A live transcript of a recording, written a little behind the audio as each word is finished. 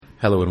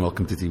Hello and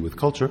welcome to Tea with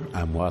Culture.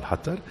 I'm Wael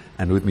Hattar,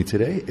 and with me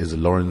today is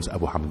Lawrence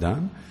Abu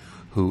Hamdan,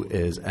 who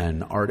is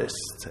an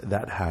artist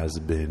that has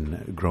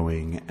been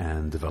growing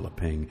and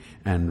developing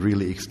and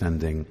really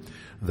extending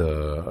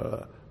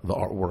the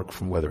artwork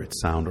from whether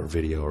it's sound or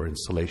video or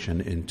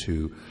installation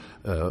into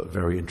a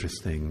very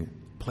interesting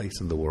place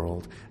in the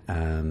world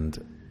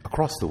and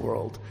across the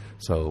world.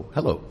 So,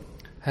 hello.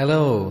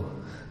 Hello.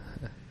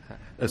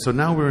 So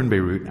now we're in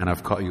Beirut, and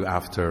I've caught you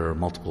after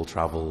multiple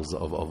travels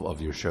of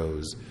your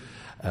shows.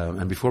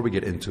 And before we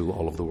get into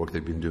all of the work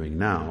they've been doing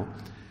now,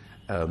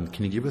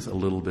 can you give us a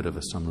little bit of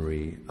a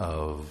summary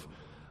of,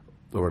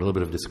 or a little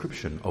bit of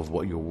description of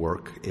what your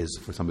work is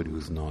for somebody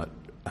who's not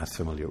as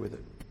familiar with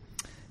it?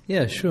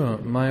 Yeah, sure.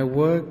 My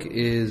work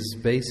is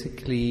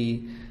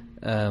basically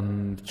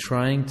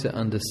trying to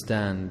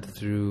understand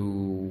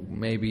through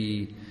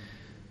maybe,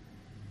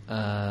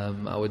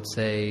 I would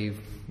say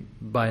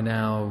by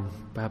now,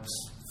 perhaps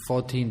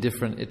 14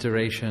 different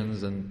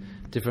iterations and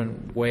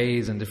different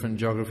ways and different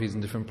geographies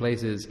and different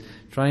places,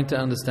 trying to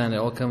understand. It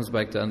all comes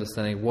back to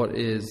understanding what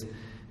is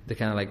the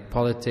kind of like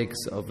politics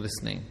of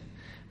listening.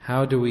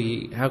 How can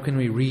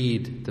we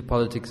read the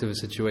politics of a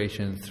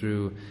situation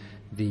through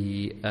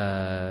the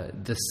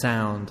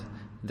sound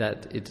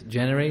that it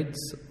generates,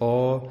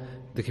 or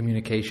the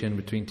communication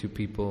between two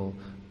people,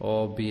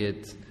 or be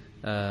it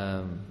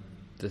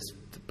this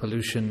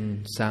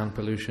pollution, sound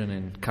pollution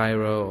in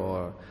Cairo,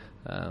 or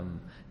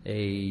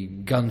a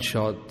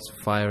gunshot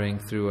firing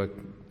through a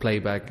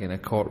playback in a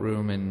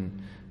courtroom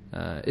in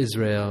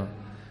Israel,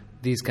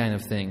 these kind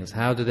of things.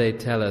 How do they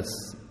tell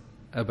us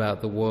about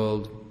the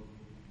world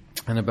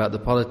and about the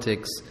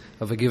politics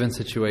of a given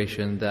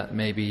situation that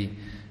maybe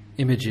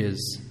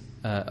images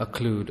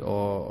occlude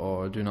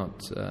or do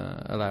not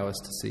allow us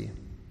to see?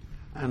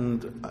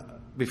 And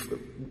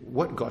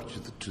what got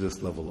you to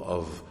this level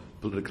of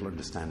political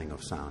understanding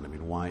of sound? I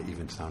mean, why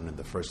even sound in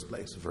the first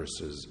place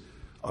versus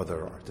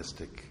other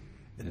artistic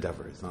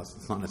endeavors?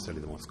 It's not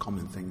necessarily the most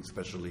common thing,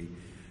 especially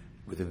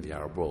within the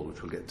Arab world,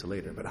 which we'll get to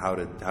later. But how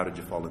did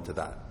you fall into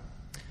that?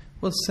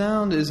 Well,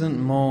 sound isn't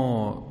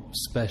more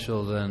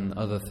special than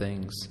other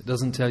things. It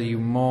doesn't tell you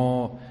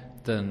more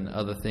than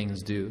other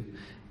things do,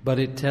 but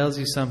it tells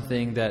you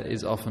something that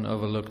is often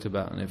overlooked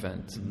about an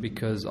event,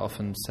 because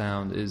often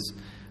sound is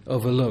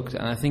overlooked.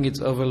 And I think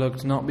it's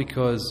overlooked not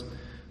because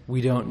we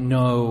don't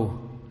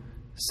know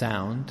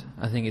sound.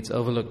 I think it's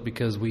overlooked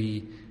because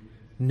we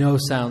know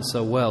sound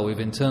so well. We've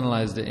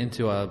internalized it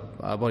into our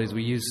bodies.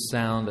 We use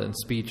sound and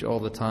speech all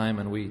the time,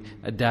 and we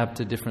adapt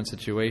to different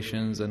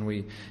situations, and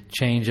we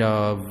change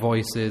our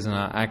voices and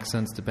our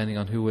accents depending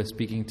on who we're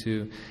speaking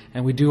to,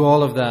 and we do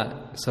all of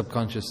that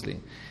subconsciously.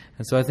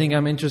 And so I think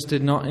I'm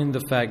interested not in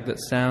the fact that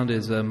sound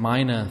is a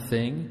minor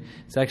thing.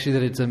 It's actually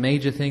that it's a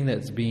major thing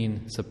that's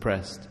been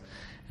suppressed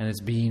and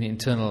it's being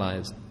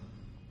internalized.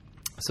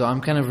 So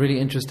I'm kind of really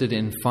interested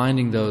in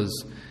finding those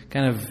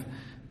kind of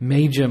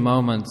major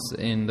moments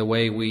in the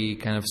way we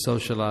kind of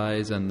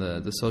socialize and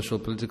the social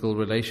political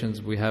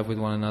relations we have with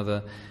one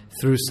another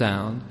through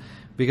sound,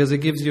 because it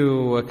gives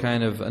you a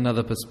kind of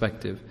another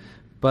perspective.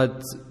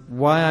 But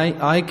why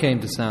I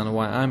came to sound, and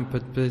why I'm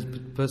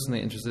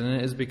personally interested in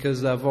it, is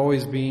because I've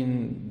always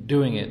been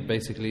doing it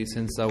basically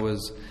since I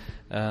was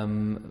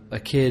a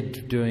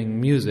kid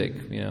doing music,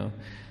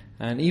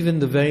 and even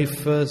the very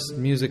first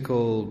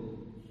musical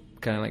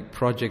kind of like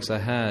projects I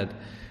had,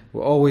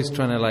 we're always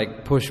trying to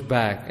like push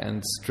back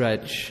and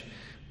stretch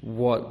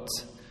what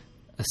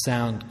a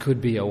sound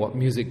could be or what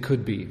music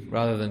could be,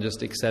 rather than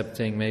just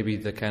accepting maybe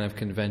the kind of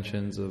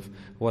conventions of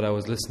what I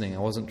was listening. I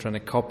wasn't trying to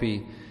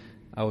copy.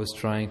 I was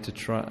trying to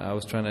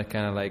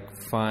kind of like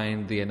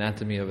find the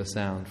anatomy of a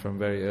sound from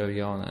very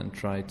early on and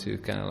try to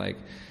kind of like,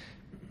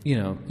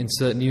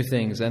 insert new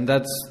things. And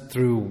that's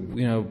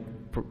through,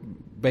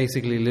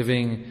 basically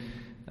living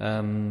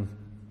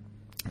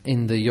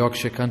in the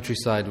Yorkshire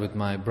countryside with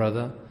my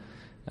brother.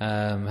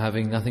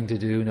 Having nothing to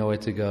do, nowhere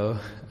to go,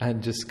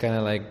 and just kind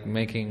of like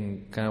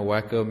making kind of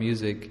wacko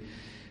music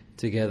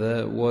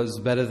together was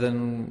better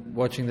than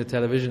watching the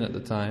television at the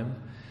time.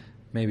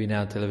 Maybe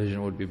now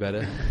television would be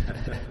better.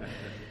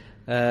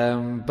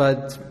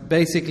 But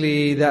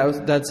basically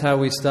that's how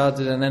we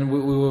started, and then we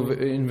were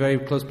in very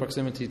close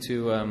proximity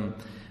to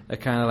a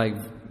kind of like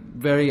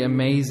very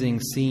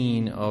amazing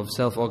scene of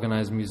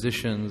self-organized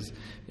musicians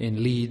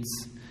in Leeds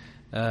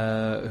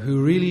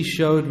who really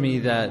showed me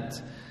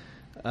that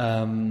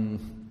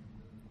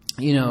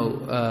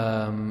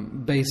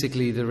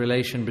basically the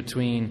relation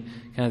between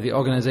kind of the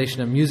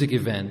organization of music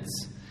events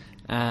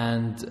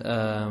and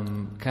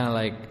kind of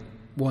like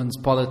one's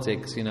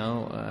politics,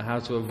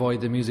 how to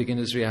avoid the music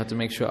industry, how to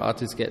make sure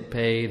artists get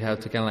paid, how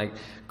to kind of like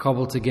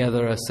cobble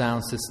together a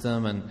sound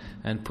system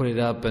and put it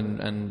up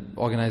and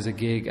organize a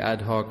gig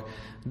ad hoc.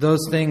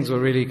 Those things were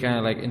really kind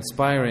of like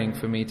inspiring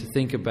for me to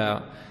think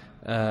about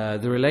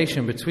the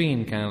relation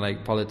between kind of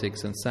like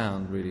politics and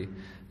sound, really.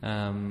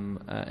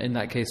 In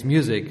that case,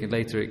 music.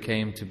 Later it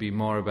came to be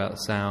more about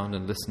sound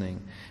and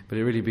listening, but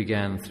it really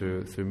began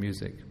through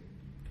music.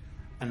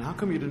 And how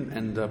come you didn't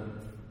end up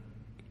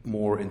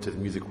more into the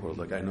music world?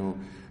 Like, I know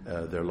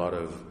there are a lot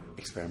of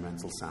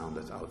experimental sound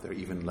that's out there.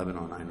 Even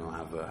Lebanon, I know,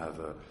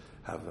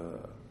 have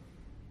a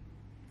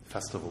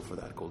festival for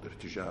that called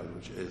Irtijal,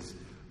 which is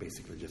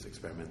basically just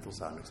experimental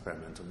sound,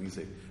 experimental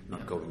music,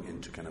 not going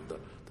into kind of the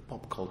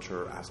pop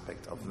culture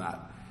aspect of that.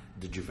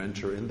 Did you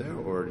venture in there,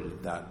 or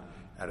did that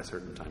at a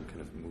certain time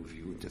kind of move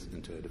you just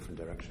into a different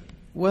direction?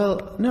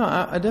 Well, no,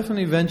 I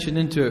definitely ventured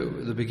into it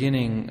at the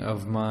beginning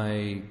of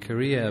my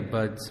career,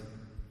 but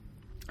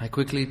I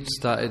quickly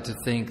started to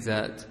think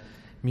that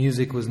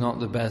music was not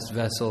the best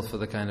vessel for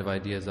the kind of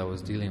ideas I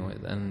was dealing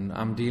with. And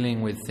I'm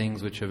dealing with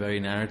things which are very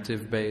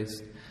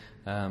narrative-based.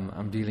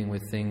 I'm dealing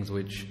with things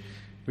which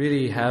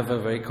really have a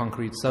very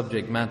concrete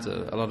subject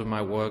matter. A lot of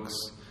my works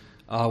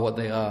are what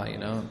they are, you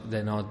know.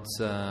 They're not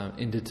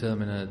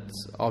indeterminate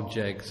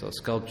objects or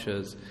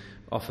sculptures.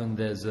 Often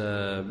there's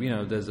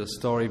a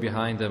story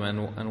behind them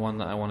and one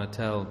that I want to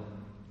tell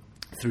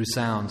through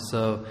sound.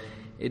 So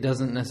it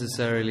doesn't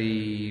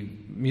necessarily,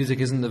 music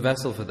isn't the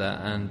vessel for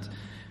that. And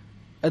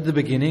at the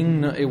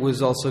beginning, it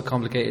was also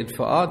complicated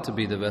for art to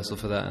be the vessel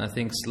for that. And I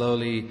think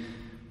slowly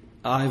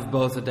I've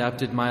both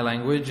adapted my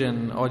language,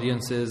 and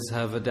audiences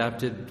have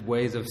adapted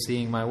ways of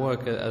seeing my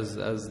work as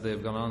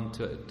they've gone on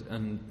to it,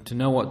 and to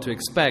know what to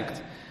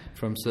expect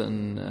from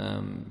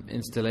certain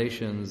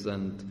installations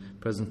and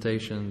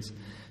presentations.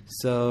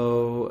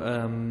 So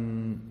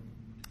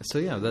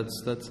yeah,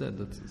 that's it.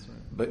 That's right.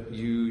 But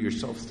you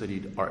yourself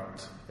studied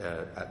art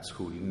at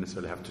school. You didn't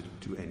necessarily have to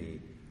do any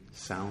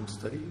sound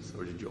studies,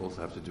 or did you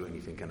also have to do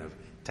anything kind of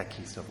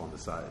techie stuff on the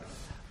side?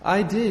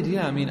 I did,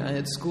 yeah. I mean,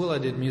 at school I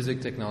did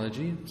music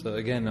technology. So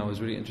again, I was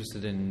really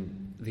interested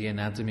in the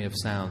anatomy of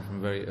sound from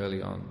very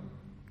early on.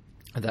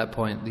 At that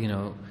point, you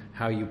know,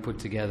 how you put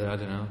together, I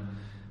don't know,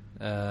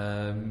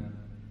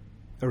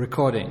 a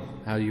recording,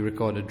 how you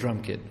record a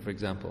drum kit, for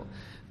example.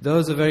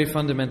 Those are very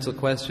fundamental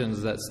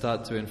questions that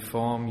start to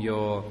inform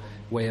your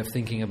way of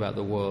thinking about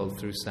the world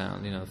through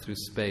sound, you know, through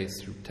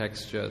space, through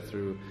texture,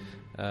 through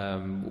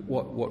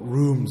what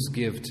rooms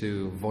give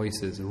to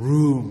voices.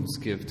 Rooms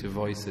give to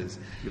voices.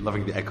 You're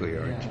loving the echo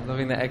here, aren't you? I'm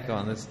loving the echo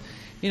on this.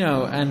 You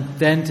know, and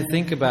then to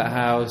think about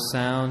how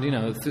sound, you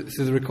know,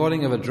 through the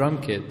recording of a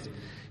drum kit,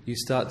 you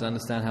start to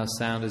understand how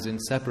sound is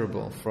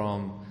inseparable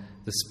from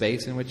the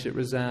space in which it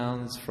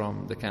resounds,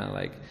 from the kind of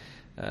like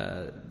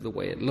the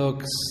way it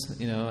looks,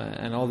 you know,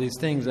 and all these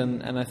things.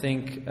 And I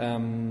think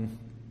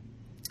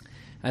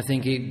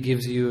it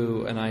gives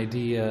you an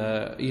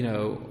idea, you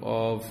know,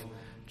 of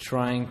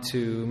trying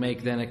to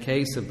make then a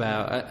case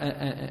about,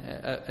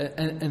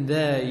 and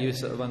there you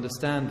sort of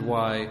understand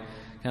why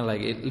kind of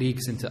like it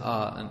leaks into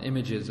art and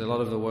images. A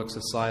lot of the works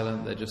are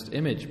silent, they're just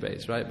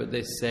image-based, right? But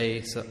they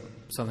say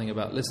something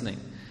about listening.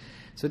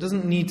 So it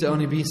doesn't need to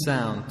only be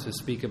sound to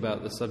speak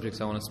about the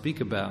subjects I want to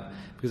speak about,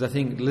 because I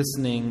think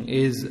listening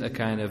is a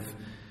kind of,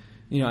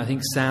 you know, I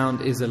think sound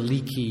is a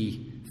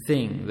leaky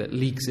thing that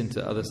leaks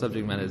into other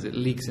subject matters. It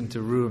leaks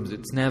into rooms.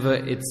 It's never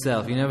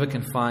itself. You never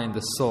can find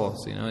the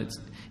source, you know.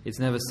 It's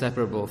never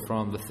separable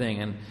from the thing.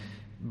 And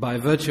by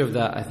virtue of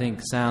that, I think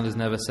sound is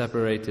never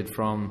separated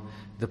from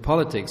the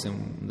politics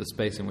in the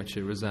space in which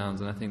it resounds.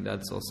 And I think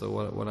that's also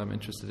what I'm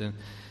interested in.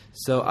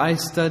 So I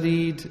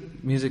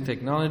studied music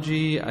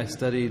technology. I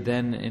studied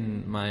then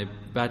in my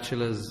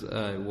bachelor's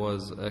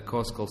was a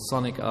course called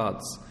Sonic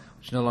Arts,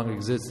 which no longer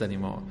exists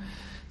anymore.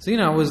 So, you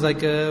know, I was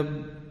like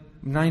a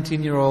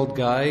 19-year-old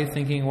guy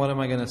thinking, what am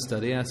I going to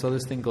study? And I saw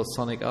this thing called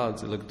Sonic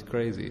Arts. It looked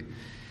crazy.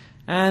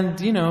 And,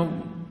 you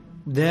know,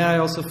 there I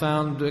also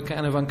found a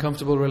kind of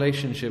uncomfortable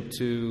relationship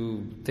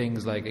to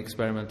things like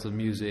experimental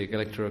music,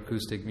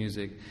 electroacoustic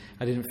music.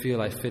 I didn't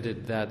feel I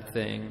fitted that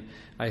thing.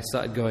 I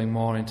started going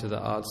more into the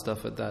art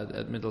stuff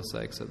at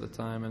Middlesex at the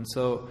time. And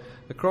so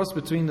the cross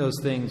between those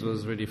things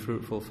was really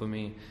fruitful for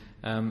me.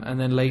 And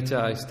then later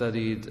I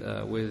studied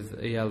with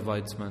Eyal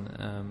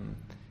Weizmann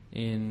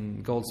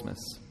in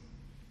Goldsmiths.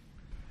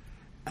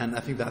 And I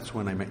think that's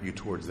when I met you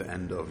towards the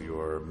end of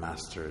your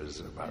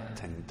master's about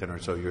 10 or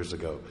so years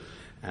ago.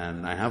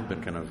 And I have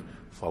been kind of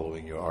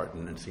following your art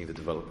and seeing the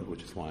development,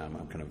 which is why I'm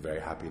kind of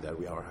very happy that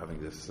we are having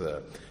this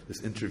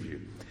interview,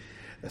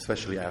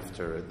 especially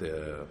after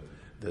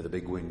the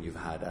big win you've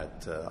had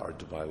at Art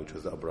Dubai, which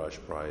was the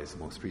Abraj Prize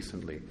most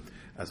recently,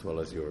 as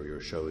well as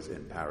your shows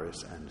in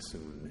Paris and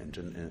soon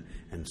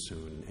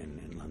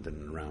in London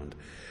and around.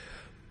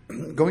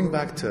 Going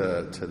back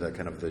to the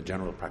kind of the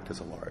general practice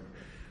of art,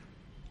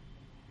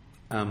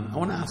 I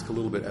want to ask a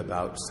little bit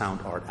about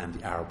sound art and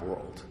the Arab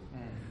world,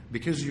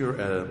 because you're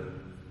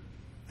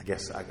I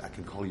guess I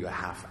can call you a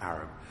half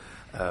Arab.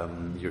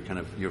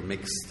 You're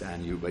mixed,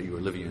 but you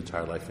were living your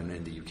entire life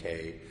in the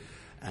UK,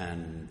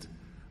 and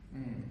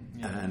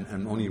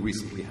only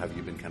recently have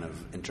you been kind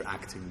of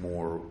interacting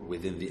more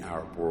within the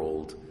Arab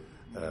world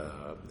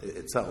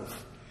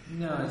itself.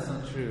 No, it's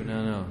not true.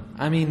 No.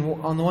 I mean,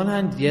 on the one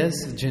hand, yes,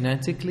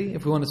 genetically,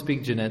 if we want to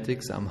speak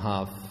genetics, I'm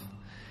half.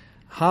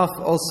 Half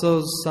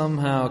also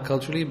somehow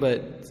culturally,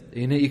 but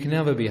you know, you can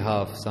never be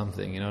half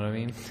something. You know what I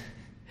mean?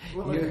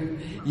 Well,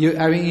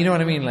 I mean, you know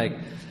what I mean? Like,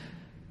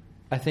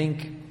 I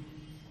think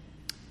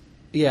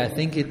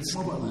it's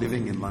more about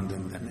living in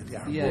London than in the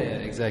Arab world. Yeah,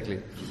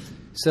 exactly.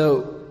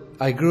 So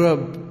I grew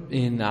up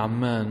in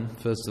Amman,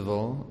 first of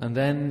all, and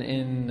then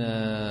in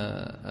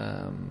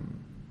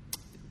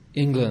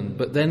England,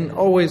 but then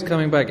always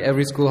coming back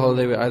every school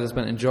holiday we either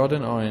spent in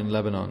Jordan or in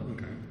Lebanon.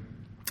 Okay.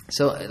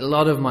 So a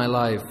lot of my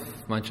life,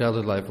 my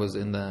childhood life, was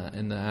in the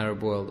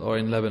Arab world, or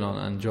in Lebanon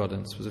and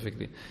Jordan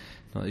specifically,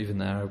 not even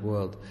the Arab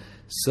world.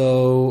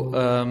 So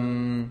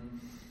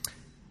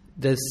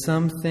there's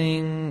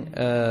something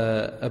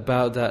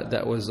about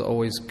that was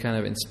always kind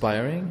of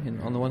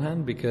inspiring on the one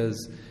hand,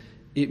 because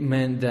it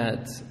meant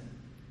that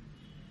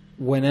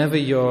whenever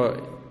you're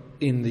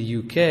in the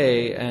UK,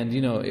 and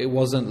it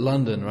wasn't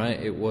London, right?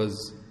 It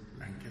was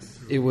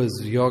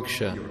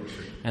Yorkshire,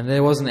 and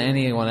there wasn't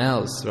anyone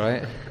else,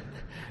 right,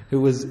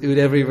 who'd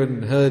ever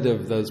even heard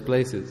of those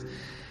places.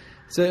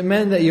 So it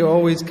meant that you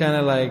always kind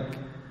of like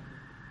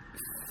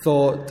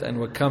thought and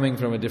were coming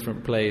from a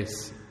different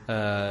place.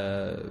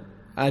 I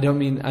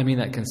mean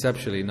that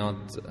conceptually,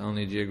 not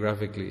only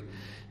geographically.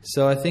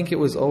 So I think it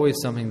was always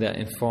something that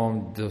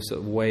informed the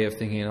sort of way of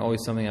thinking, and always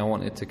something I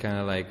wanted to kind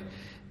of like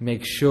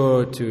make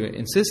sure to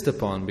insist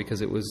upon,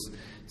 because it was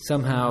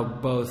somehow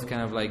both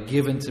kind of like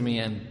given to me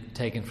and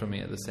taken from me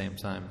at the same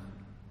time.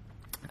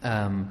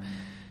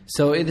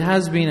 So it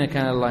has been a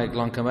kind of like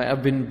long time.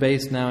 I've been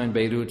based now in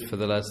Beirut for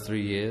the last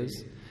 3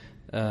 years,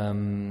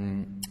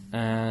 and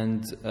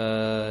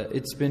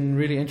it's been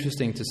really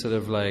interesting to sort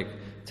of like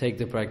take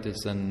the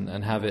practice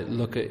and have it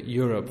look at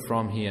Europe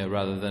from here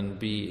rather than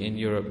be in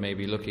Europe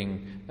maybe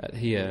looking at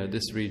here,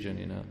 this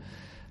region,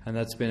 and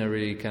that's been a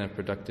really kind of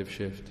productive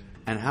shift.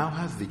 And how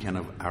has the kind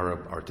of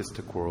Arab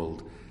artistic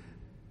world,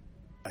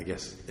 I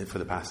guess, for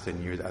the past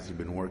 10 years as you've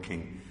been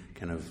working,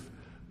 kind of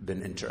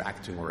been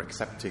interacting or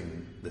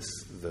accepting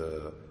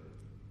the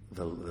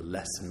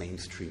less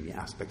mainstreamy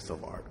aspects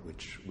of art,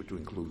 which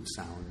include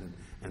sound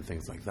and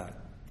things like that?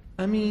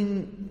 I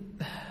mean,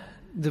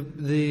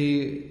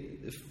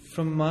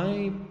 from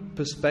my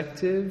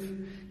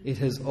perspective, it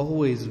has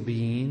always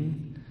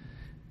been,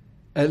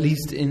 at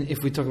least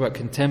if we talk about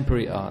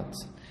contemporary art,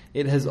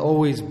 it has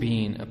always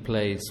been a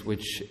place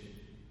which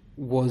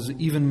was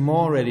even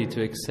more ready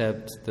to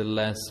accept the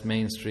less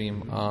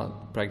mainstream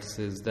art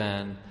practices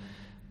than...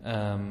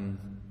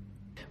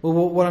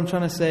 what I'm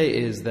trying to say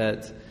is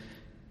that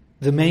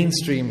the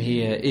mainstream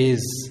here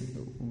is,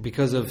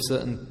 because of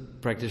certain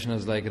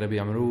practitioners like Rabi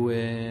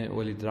Amroué,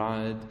 Walid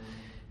Raad,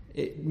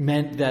 it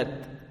meant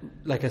that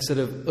like a sort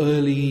of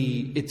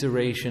early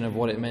iteration of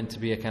what it meant to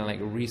be a kind of like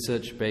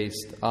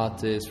research-based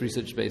artist,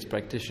 research-based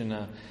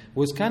practitioner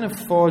was kind of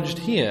forged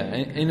here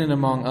in and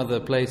among other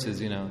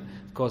places,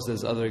 Of course,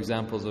 there's other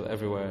examples of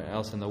everywhere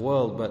else in the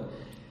world, but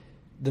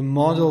the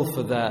model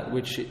for that,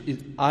 which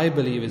I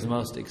believe is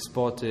most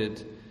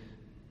exported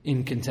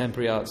in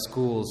contemporary art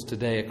schools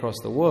today across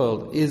the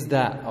world, is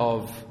that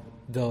of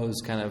those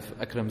kind of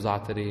Akram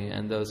Zaatari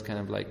and those kind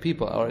of like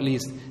people, or at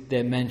least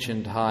they're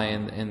mentioned high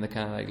in the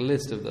kind of like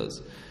list of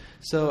those.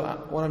 So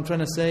what I'm trying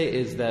to say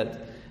is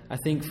that I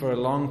think for a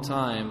long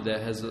time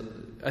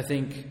I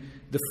think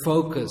the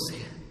focus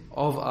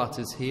of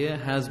artists here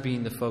has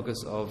been the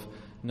focus of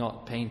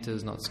not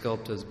painters, not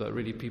sculptors, but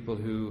really people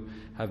who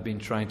have been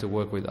trying to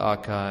work with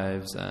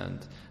archives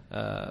and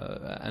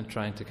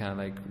trying to kind of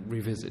like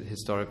revisit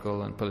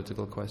historical and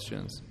political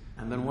questions.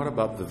 And then what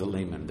about the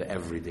layman, the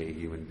everyday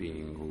human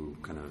being who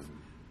kind of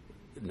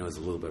knows a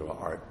little bit about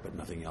art but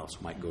nothing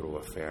else, might go to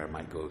a fair,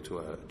 might go to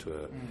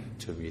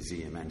a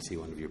museum and see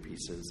one of your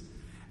pieces?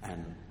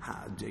 And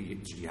do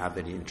you have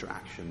any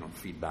interaction or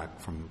feedback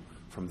from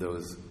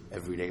those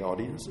everyday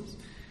audiences?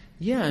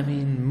 Yeah, I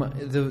mean,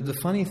 the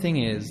funny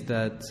thing is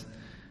that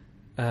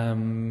a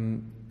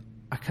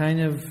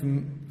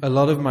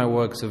lot of my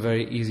works are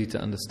very easy to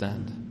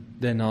understand.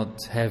 They're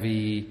not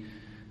heavy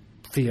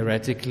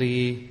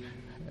theoretically.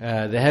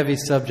 They're heavy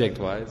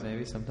subject-wise,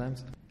 maybe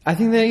sometimes. I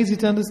think they're easy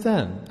to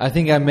understand. I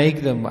think I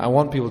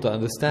want people to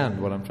understand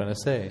what I'm trying to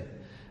say.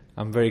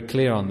 I'm very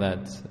clear on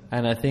that.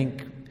 And I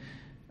think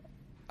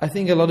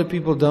a lot of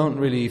people don't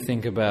really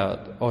think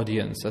about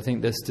audience. I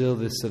think there's still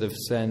this sort of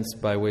sense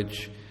by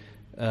which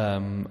a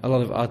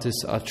lot of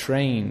artists are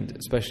trained,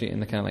 especially in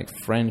the kind of like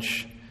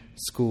French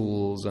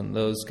schools and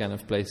those kind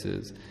of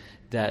places,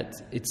 that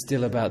it's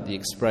still about the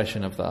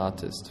expression of the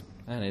artist.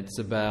 And it's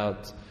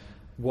about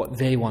what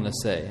they want to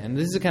say. And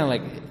this is a kind of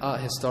like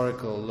art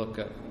historical look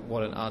at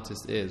what an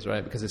artist is,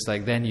 right? Because it's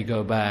like then you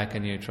go back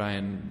and you try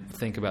and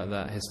think about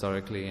that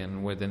historically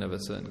and within of a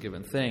certain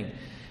given thing.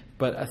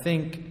 But I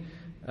think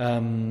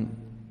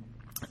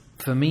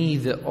for me,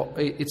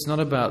 it's not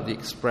about the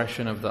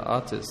expression of the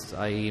artist,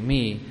 i.e.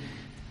 me,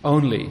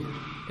 only.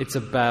 It's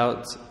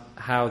about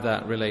how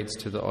that relates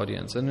to the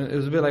audience. And it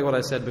was a bit like what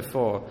I said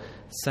before.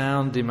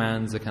 Sound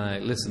demands a kind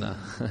of listener.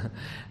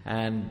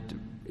 And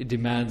it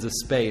demands a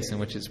space in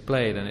which it's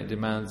played, and it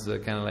demands a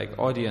kind of like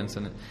audience.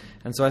 And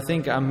so I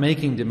think I'm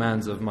making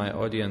demands of my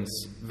audience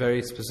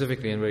very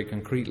specifically and very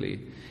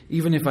concretely.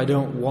 Even if I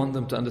don't want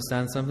them to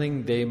understand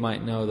something, they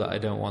might know that I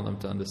don't want them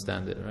to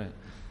understand it, right?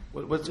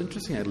 What's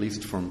interesting, at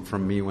least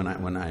from me when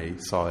I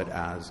saw it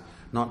as,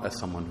 not as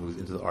someone who's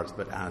into the arts,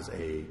 but as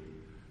a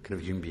kind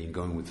of human being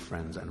going with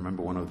friends. And I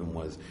remember one of them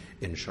was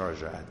in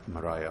Sharjah at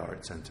Maraya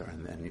Art Center,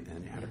 and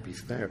he had a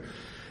piece there.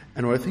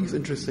 And what I think is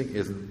interesting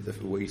is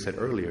what you said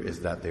earlier,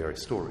 is that they are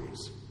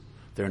stories.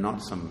 They're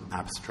not some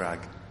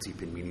abstract,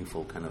 deep and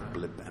meaningful kind of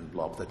blip and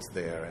blob that's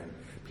there, and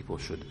people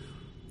should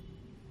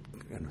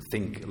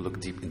look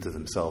deep into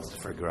themselves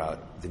to figure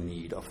out the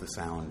need of the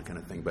sound kind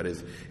of thing. But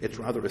it's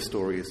rather a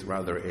story, it's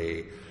rather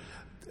a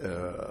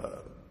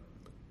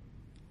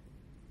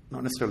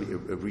not necessarily a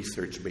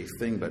research-based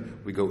thing, but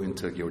we go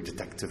into your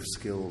detective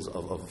skills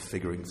of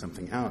figuring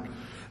something out.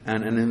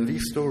 And in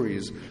these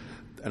stories,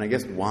 and I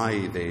guess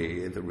why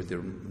they're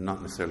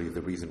not necessarily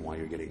the reason why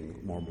you're getting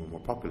more and more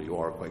popular. You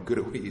are quite good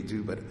at what you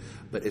do, but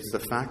it's the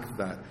fact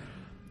that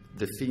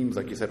the themes,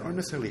 like you said, aren't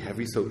necessarily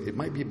heavy. So it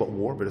might be about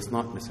war, but it's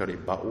not necessarily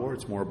about war.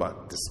 It's more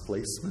about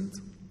displacement.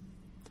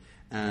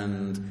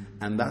 And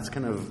that's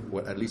kind of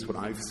what, at least what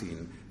I've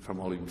seen from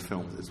all your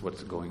films, is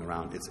what's going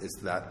around. It's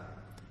that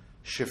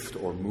shift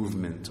or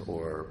movement,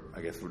 or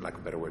I guess for lack of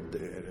a better word,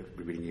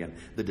 repeating again,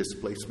 the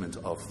displacement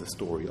of the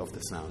story, of the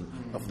sound,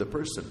 of the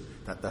person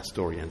that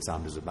story and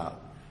sound is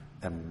about.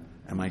 Am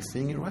I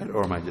seeing it right,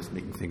 or am I just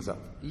making things up?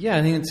 Yeah,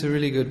 I think it's a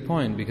really good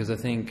point, because I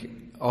think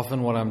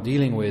often what I'm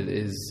dealing with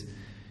is,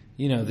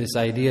 this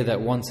idea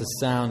that once a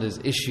sound is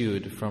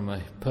issued from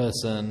a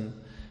person,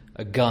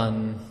 a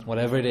gun,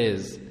 whatever it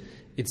is,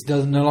 it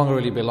no longer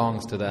really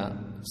belongs to that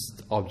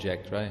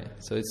object, right?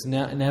 So it's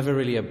never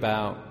really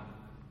about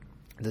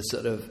the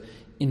sort of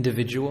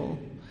individual.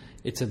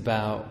 It's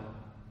about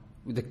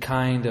the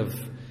kind of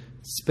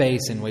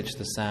space in which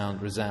the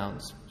sound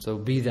resounds. So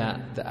be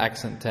that the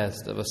accent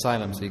test of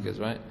asylum seekers,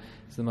 right?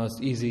 It's the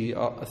most easy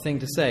thing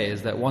to say,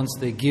 is that once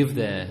they give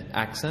their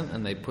accent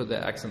and they put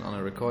their accent on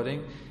a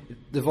recording,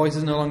 the voice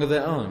is no longer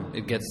their own.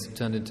 It gets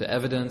turned into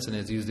evidence and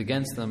is used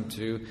against them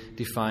to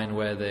define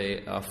where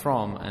they are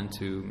from, and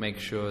to make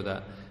sure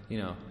that,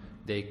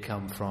 they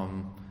come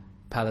from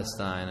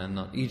Palestine and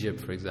not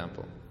Egypt, for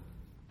example.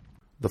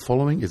 The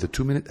following is a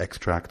 2-minute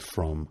extract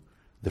from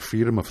The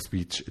Freedom of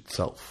Speech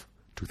Itself,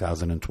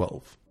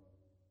 2012.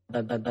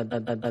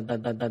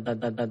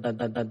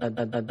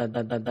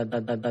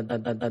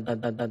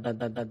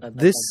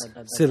 This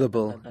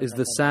syllable is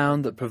the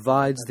sound that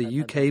provides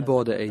the UK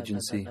border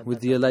agency with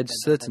the alleged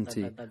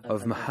certainty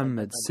of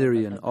Muhammad's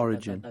Syrian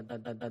origin.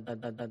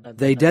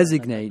 They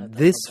designate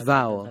this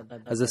vowel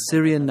as a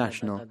Syrian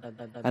national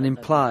and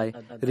imply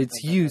that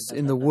its use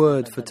in the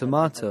word for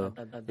tomato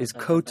is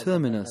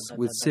coterminous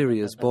with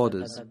Syria's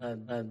borders.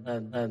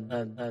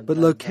 But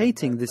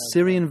locating this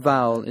Syrian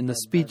vowel in the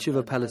speech of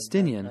a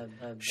Palestinian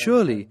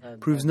surely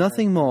proves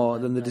nothing more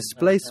than the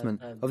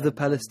displacement of the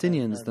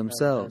Palestinians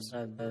themselves.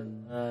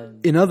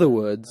 In other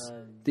words,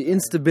 the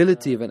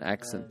instability of an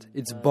accent,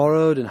 its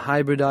borrowed and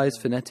hybridized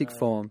phonetic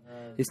form,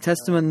 is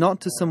testament not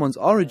to someone's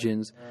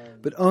origins,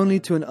 but only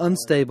to an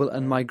unstable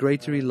and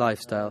migratory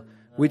lifestyle,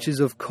 which is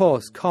of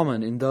course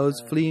common in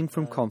those fleeing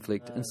from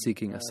conflict and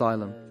seeking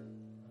asylum.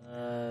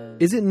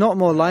 Is it not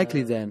more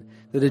likely then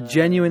that a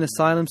genuine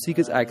asylum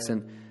seeker's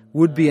accent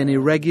would be an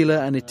irregular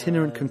and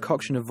itinerant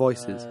concoction of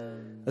voices,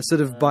 a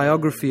sort of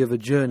biography of a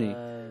journey,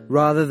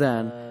 rather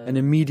than an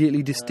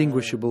immediately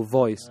distinguishable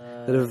voice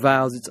that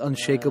avows its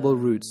unshakable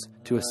roots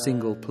to a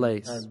single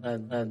place?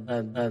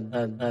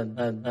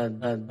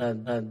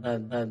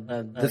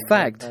 The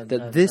fact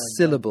that this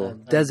syllable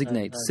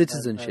designates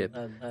citizenship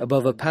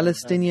above a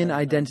Palestinian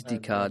identity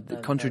card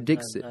that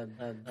contradicts it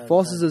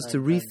forces us to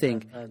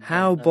rethink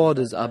how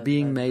borders are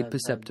being made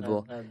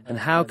perceptible and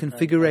how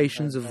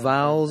configurations of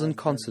vowels and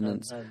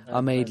consonants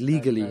are made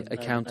legally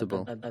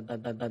accountable.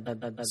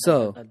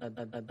 So,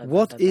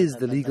 what is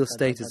the legal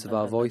status of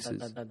our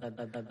voices?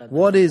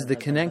 What is the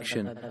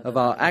connection of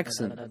our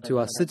accent to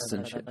our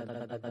citizenship?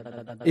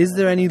 Is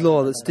there any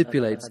law that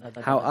stipulates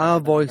how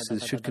our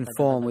voices should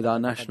conform with our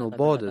national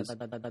borders?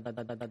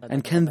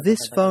 And can this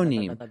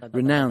phoneme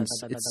renounce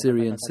its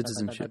Syrian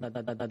citizenship?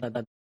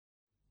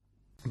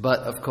 But,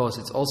 of course,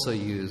 it's also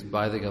used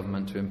by the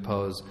government to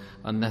impose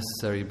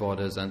unnecessary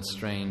borders and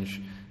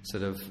strange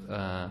sort of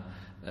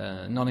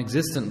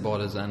non-existent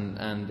borders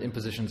and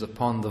impositions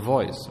upon the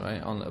voice,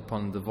 right?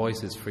 Upon the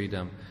voice's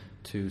freedom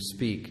to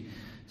speak.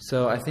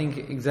 So I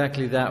think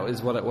exactly that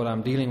is what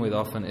I'm dealing with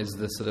often, is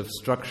the sort of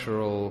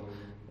structural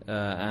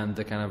and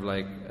the kind of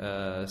like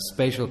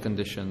spatial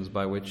conditions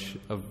by which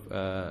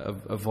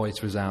a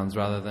voice resounds,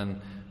 rather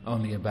than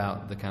only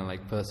about the kind of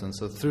like person.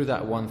 So through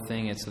that one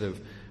thing, it sort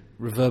of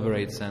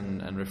reverberates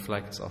and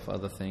reflects off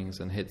other things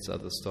and hits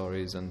other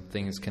stories, and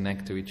things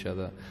connect to each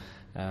other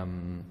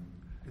in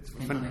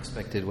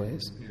unexpected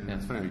ways. Yeah.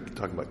 It's funny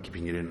talking about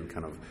keeping it in,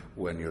 kind of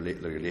when your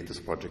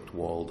latest project,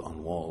 Walled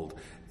on Walled,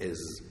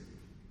 is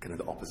kind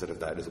of the opposite of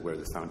that, is where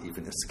the sound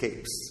even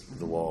escapes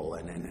the wall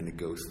and it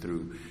goes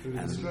through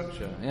the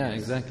structure. Yeah,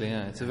 exactly.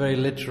 Yeah, it's a very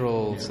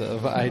literal sort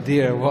of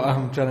idea what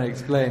I'm trying to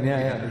explain.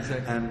 Yeah,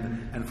 exactly.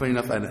 And funny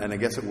enough, and I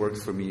guess it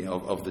works for me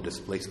of the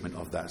displacement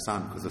of that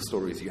sound, because the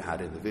stories you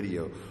had in the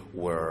video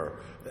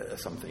were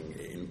something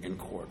in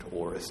court,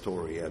 or a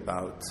story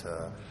about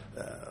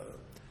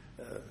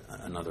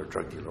another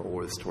drug dealer,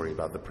 or the story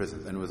about the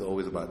prisons, and it was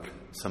always about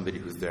somebody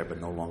who's there but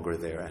no longer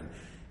there,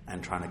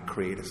 and trying to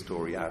create a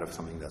story out of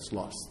something that's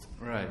lost.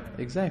 Right.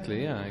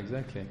 Exactly. Yeah.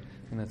 Exactly.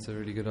 And that's a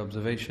really good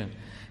observation.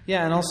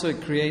 Yeah, and also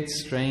it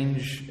creates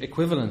strange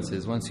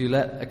equivalences once you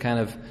let a kind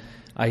of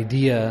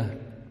idea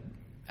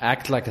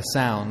act like a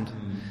sound.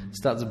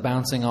 Starts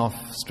bouncing off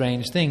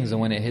strange things, and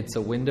when it hits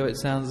a window it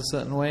sounds a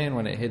certain way, and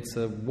when it hits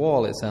a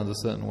wall it sounds a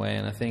certain way.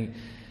 And I think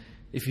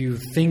if you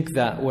think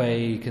that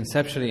way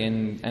conceptually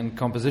and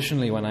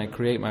compositionally when I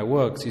create my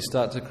works, you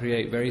start to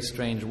create very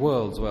strange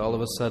worlds where all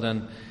of a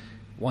sudden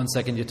 1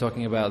 second you're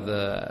talking about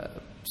the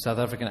South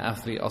African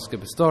athlete Oscar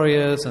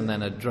Pistorius, and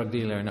then a drug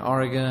dealer in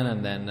Oregon,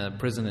 and then a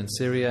prison in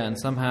Syria, and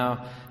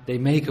somehow they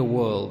make a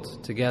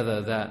world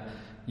together that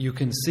you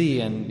can see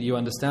and you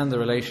understand the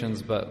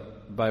relations,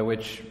 but by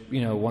which,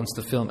 once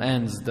the film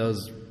ends,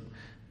 those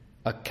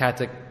are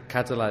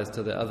catalyzed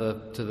to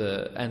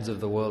the ends of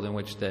the world in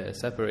which they're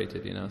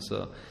separated,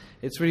 So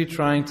it's really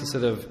trying to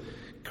sort of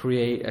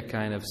create a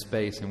kind of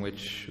space in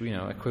which,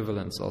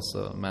 equivalence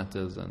also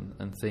matters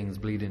and things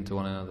bleed into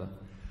one another.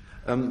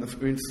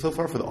 So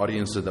far for the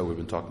audiences that we've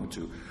been talking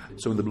to,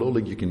 so in the Below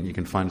Link you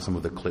can find some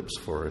of the clips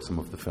for some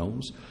of the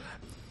films,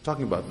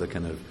 talking about the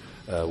kind of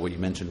what you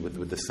mentioned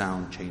with the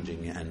sound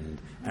changing and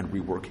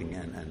reworking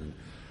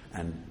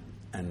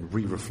and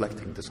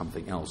re-reflecting to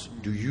something else.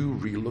 Do you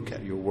re-look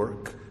at your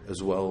work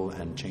as well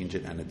and change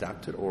it and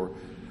adapt it, or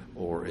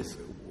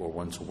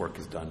once work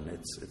is done,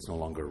 it's no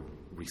longer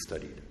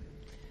restudied?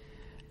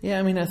 Yeah,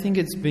 I think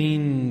it's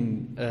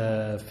been,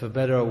 for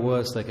better or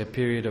worse, like a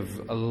period of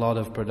a lot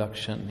of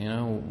production,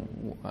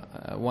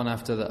 one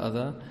after the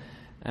other.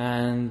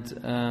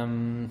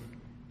 And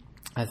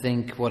I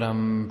think what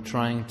I'm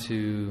trying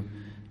to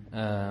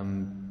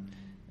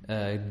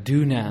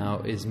do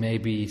now is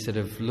maybe sort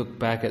of look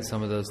back at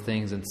some of those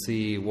things and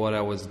see what I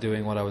was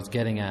doing, what I was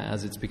getting at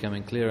as it's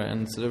becoming clearer,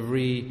 and sort of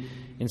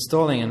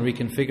reinstalling and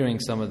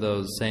reconfiguring some of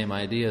those same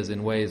ideas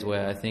in ways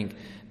where I think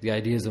the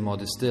ideas are more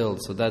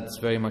distilled. So that's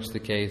very much the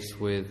case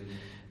with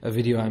a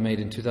video I made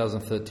in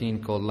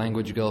 2013 called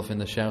Language Gulf in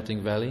the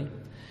Shouting Valley,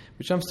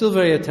 which I'm still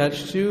very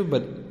attached to,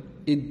 but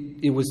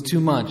it was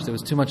too much. There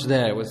was too much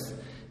there.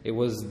 It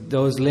was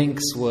those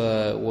links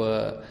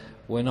were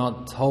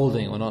not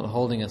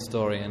holding a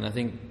story. And I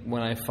think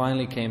when I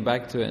finally came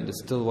back to it and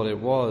distilled what it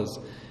was,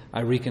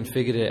 I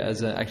reconfigured it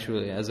as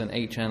an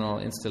 8-channel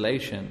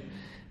installation,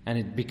 and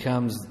it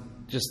becomes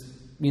just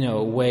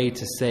a way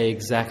to say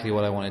exactly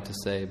what I wanted to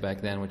say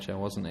back then, which I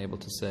wasn't able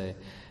to say.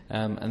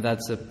 And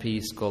that's a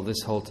piece called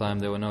This Whole Time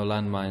There Were No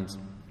Landmines.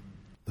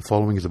 The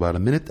following is about a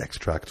minute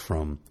extract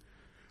from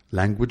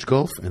Language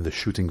Gulf in the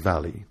Shooting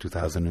Valley,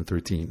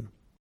 2013.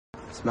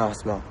 اسمع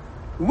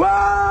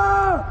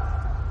واو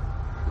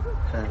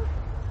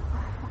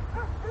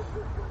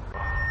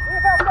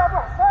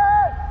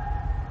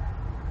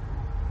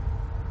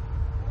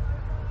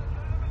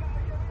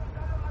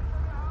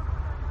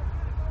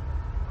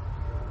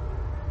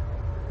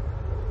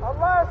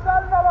الله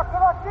يسألنا لك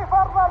كيف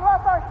أرض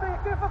الوطن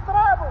كيف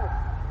ترابه.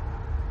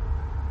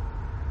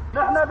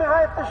 نحن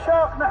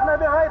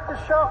بغاية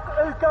الشوق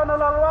إلكن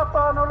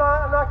للوطن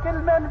ولكل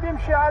من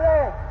بيمشي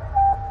عليه.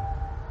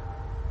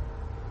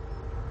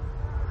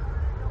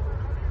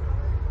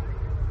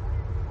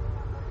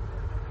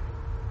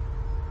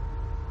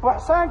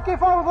 وحسين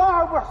كيف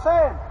أوضاعه أبو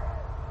حسين؟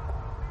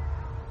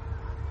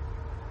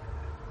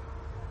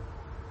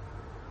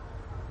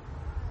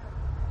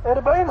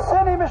 أربعين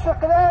سنة مش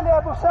قليل يا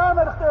أبو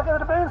سامر،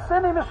 40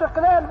 سنة مش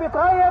قليل،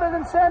 بيتغير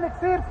الإنسان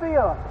كثير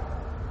فيها.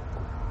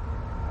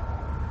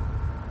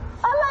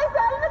 الله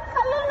يسلمك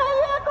خلينا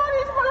إياك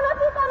ويجمعنا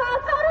فيكم عن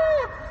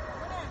قريب.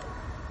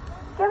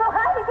 كيف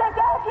خالك يا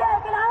كافية؟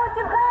 كل عام وأنت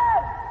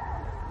بخير.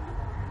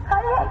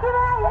 خليه يحكي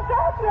معي يا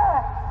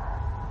كافية.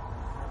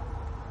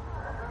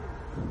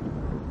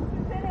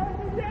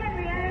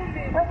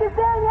 وانت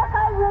زين يا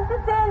قلبي، وانت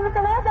زين،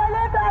 متنادى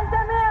عليك وعلى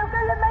الجميع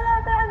وكل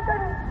البنات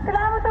عندكم، كل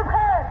عام وانتم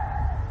بخير.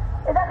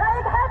 إذا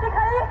خليك حاجك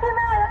خليه يحكي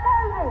معي يا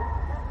قلبي.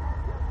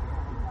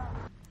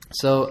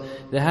 So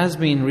there has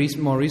been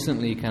more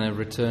recently kind of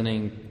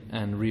returning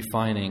and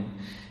refining,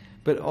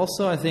 but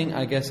also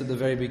I guess at the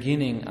very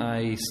beginning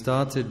I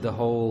started the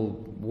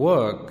whole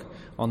work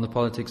on the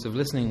politics of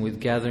listening with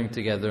gathering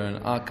together an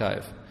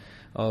archive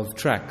of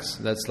tracks.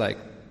 That's like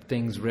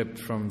things ripped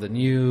from the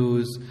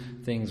news,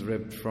 things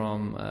ripped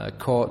from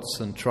courts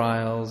and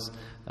trials,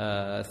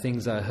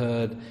 things I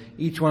heard.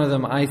 Each one of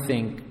them, I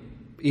think,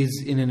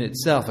 is in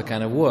itself a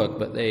kind of work,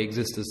 but they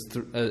exist as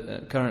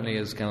currently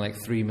as kind of like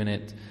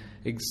 3-minute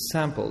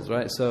examples,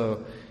 right?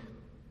 So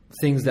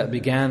things that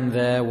began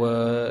there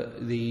were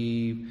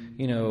the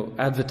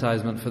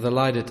advertisement for the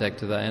lie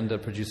detector that ended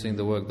up producing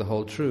the work The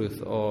Whole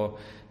Truth, or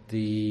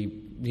the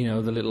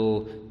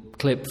little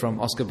clip from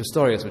Oscar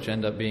Pistorius, which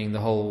ended up being the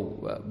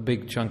whole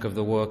big chunk of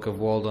the work of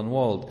Walled and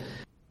Walled.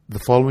 The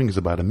following is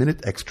about a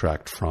minute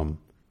extract from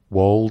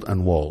Walled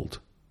and Walled,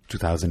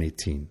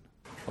 2018.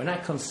 When I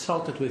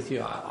consulted with you,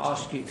 I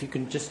asked you if you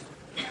can just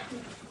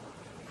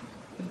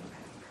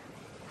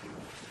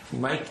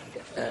make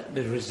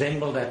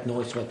resemble that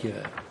noise what you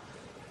heard.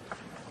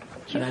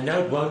 And I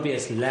know it won't be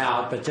as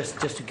loud, but just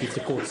to give the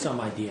court some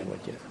idea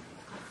what you...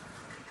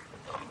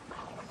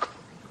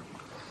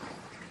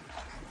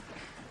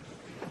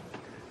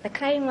 The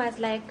crying was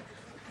like...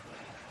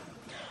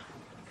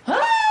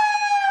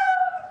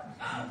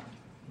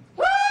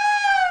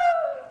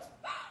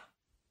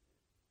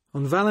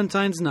 On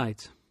Valentine's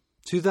night,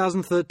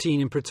 2013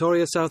 in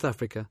Pretoria, South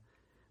Africa,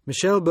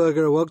 Michelle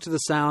Berger awoke to the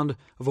sound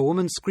of a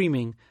woman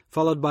screaming,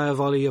 followed by a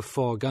volley of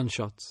 4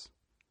 gunshots.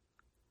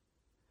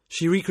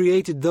 She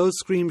recreated those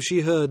screams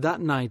she heard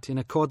that night in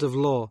a court of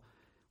law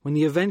when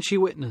the event she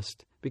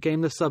witnessed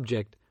became the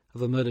subject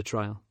of a murder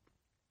trial.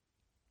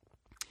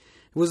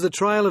 It was the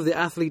trial of the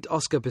athlete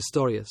Oscar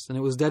Pistorius, and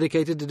it was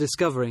dedicated to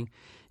discovering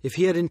if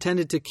he had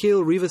intended to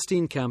kill Reeva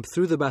Steenkamp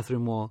through the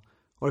bathroom wall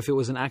or if it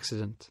was an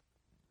accident.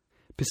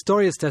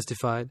 Pistorius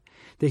testified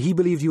that he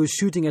believed he was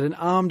shooting at an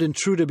armed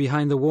intruder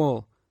behind the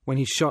wall when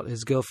he shot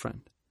his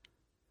girlfriend.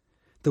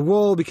 The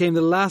wall became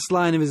the last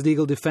line of his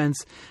legal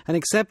defense, and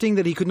accepting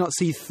that he could not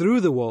see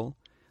through the wall,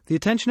 the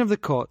attention of the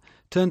court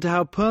turned to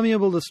how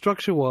permeable the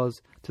structure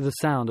was to the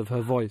sound of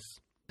her voice.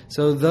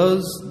 So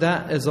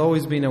that has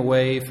always been a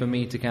way for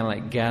me to kind of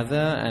like gather,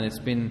 and it's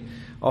been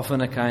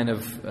often a kind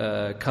of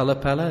color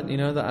palette,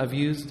 that I've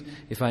used.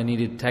 If I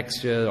needed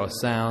texture or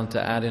sound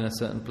to add in a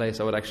certain place,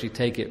 I would actually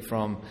take it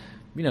from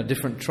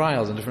different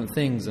trials and different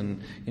things,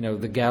 and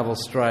the gavel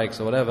strikes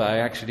or whatever. I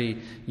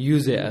actually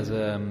use it as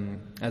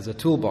a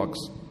toolbox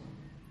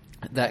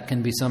that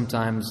can be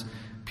sometimes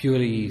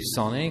purely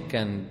sonic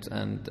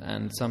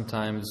and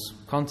sometimes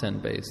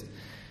content based.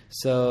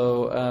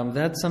 So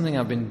that's something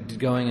I've been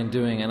going and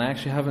doing, and I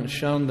actually haven't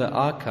shown the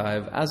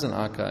archive as an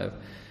archive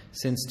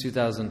since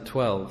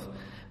 2012.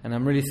 And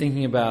I'm really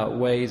thinking about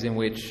ways in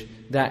which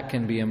that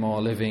can be a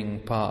more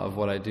living part of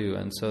what I do,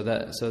 and so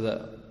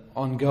that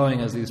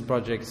ongoing as these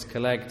projects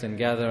collect and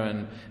gather,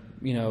 and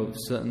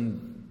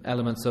certain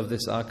elements of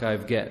this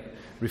archive get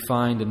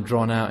refined and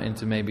drawn out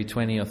into maybe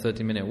 20 or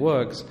 30 minute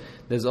works,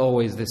 there's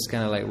always this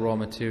kind of like raw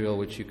material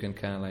which you can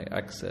kind of like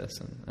access,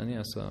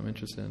 and so I'm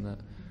interested in that.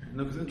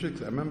 No, it was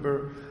interesting. I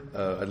remember,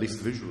 at least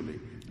visually,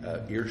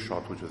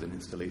 Earshot, which was an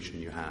installation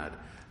you had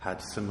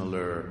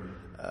similar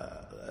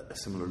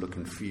look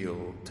and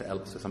feel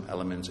to some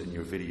elements in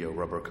your video,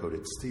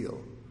 Rubber-Coated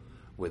Steel,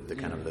 with the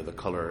kind of the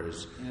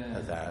colors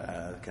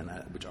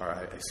which are,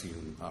 I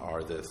assume,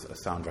 are the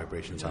sound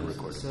vibrations on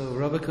recording. So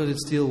Rubber-Coated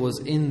Steel was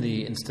in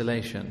the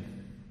installation.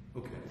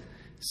 Okay.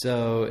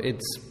 So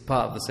it's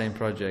part of the same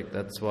project,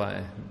 that's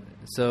why.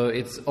 So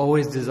it's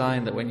always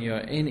designed that when you're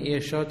in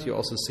earshot, you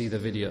also see the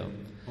video.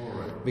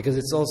 Because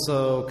it's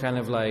also kind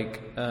of like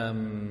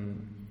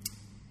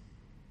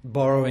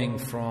borrowing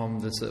from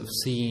the sort of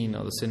scene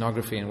or the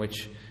scenography in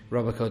which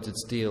Rubber-Coated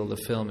Steel, the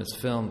film, is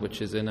filmed, which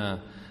is in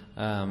a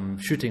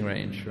shooting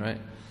range,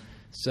 right?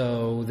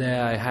 So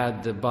there I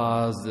had the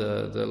bars,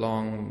 the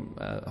long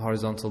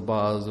horizontal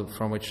bars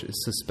from which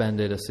is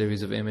suspended a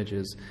series of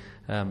images,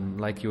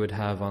 like you would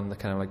have on the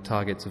kind of like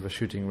targets of a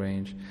shooting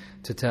range,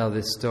 to tell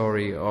this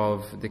story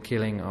of the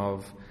killing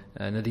of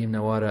Nadim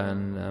Nawara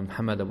and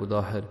Mohammed Abu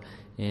Dahir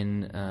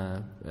in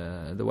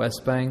the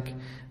West Bank,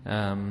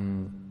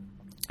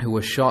 who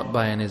was shot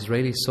by an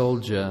Israeli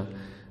soldier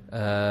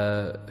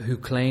who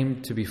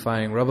claimed to be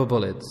firing rubber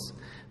bullets,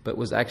 but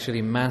was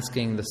actually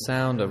masking the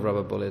sound of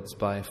rubber bullets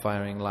by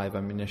firing live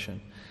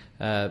ammunition.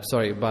 By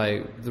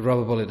the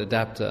rubber bullet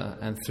adapter,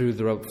 and through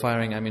the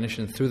firing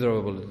ammunition through the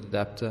rubber bullet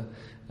adapter,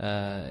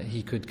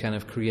 he could kind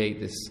of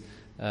create this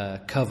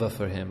cover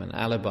for him, an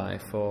alibi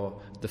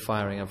for the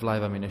firing of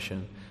live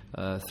ammunition,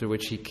 through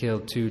which he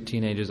killed 2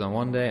 teenagers on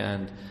one day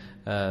and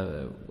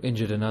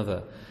injured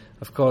another.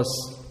 Of course,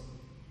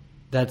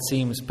 that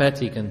seems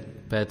petty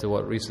compared to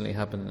what recently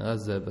happened in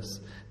Gaza, but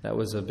that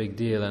was a big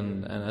deal.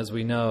 And as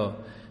we know,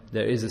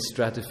 there is a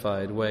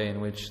stratified way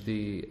in which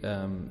the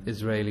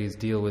Israelis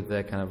deal with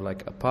their kind of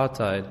like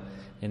apartheid,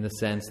 in the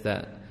sense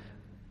that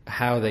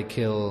how they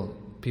kill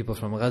people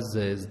from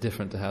Gaza is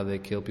different to how they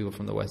kill people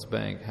from the West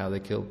Bank, how they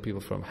kill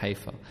people from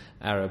Haifa,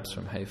 Arabs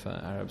from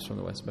Haifa, Arabs from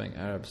the West Bank,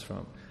 Arabs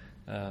from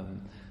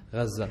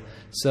Gaza.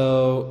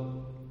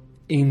 So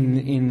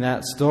in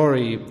that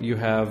story, you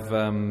have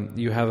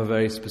a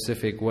very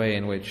specific way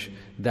in which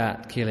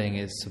that killing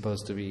is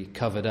supposed to be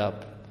covered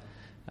up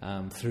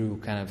through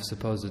kind of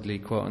supposedly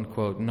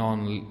quote-unquote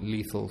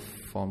non-lethal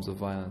forms of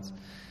violence.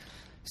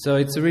 So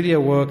it's really a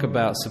work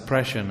about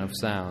suppression of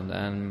sound,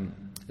 and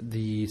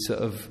the sort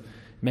of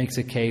makes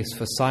a case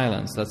for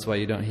silence. That's why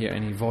you don't hear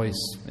any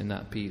voice in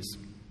that piece.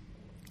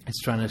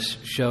 It's trying to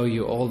show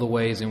you all the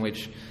ways in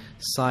which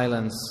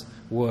silence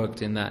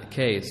worked in that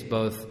case,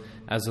 both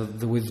as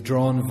the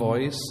withdrawn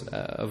voice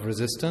of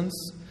resistance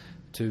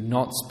to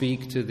not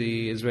speak to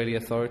the Israeli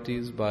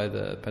authorities by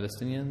the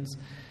Palestinians,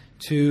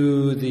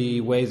 to the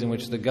ways in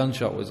which the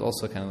gunshot was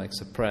also kind of like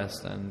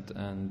suppressed and.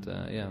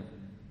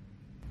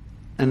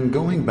 And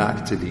going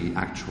back to the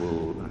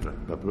actual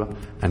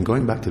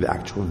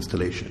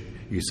installation,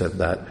 you said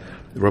that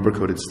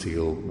Rubber-Coated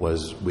Steel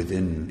was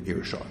within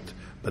earshot,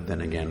 but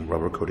then again,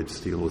 Rubber-Coated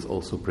Steel was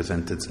also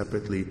presented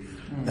separately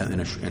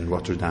in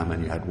Rotterdam,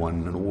 and you had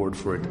won an award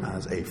for it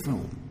as a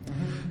film.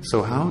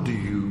 So how do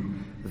you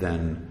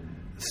then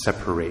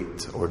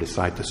separate or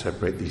decide to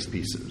separate these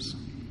pieces?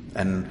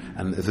 And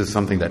this is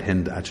something that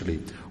Hind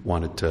actually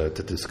wanted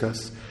to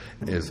discuss,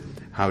 is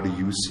how do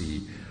you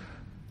see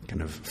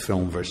kind of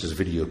film versus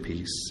video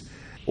piece,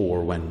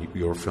 or when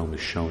your film is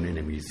shown in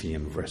a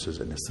museum versus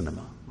in a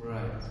cinema?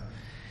 Right.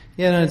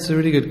 Yeah, no, it's a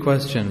really good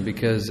question,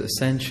 because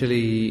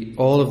essentially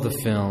all of the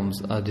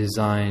films are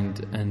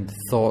designed and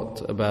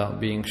thought about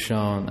being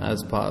shown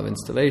as part of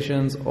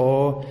installations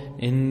or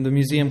in the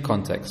museum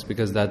context,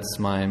 because that's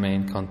my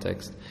main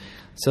context.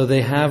 So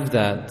they have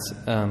that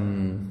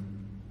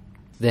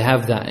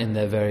in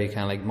their very kind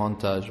of like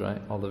montage, right?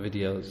 All the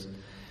videos.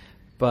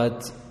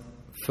 But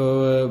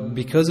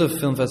because of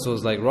film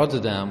festivals like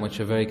Rotterdam, which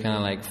are very kind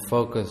of like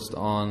focused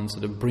on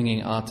sort of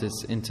bringing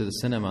artists into the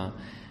cinema,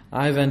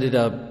 I've ended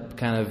up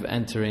kind of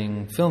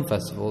entering film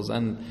festivals,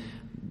 and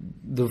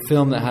the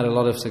film that had a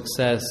lot of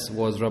success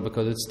was Rubber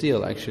Coated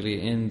Steel,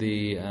 actually, in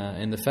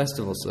the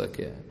festival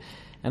circuit.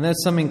 And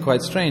that's something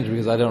quite strange,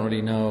 because I don't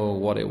really know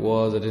what it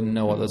was. I didn't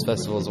know what those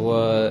festivals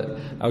were.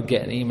 I would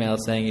get an email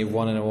saying you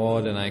won an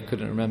award, and I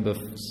couldn't remember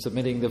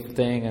submitting the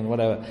thing and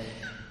whatever.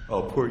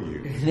 Oh, poor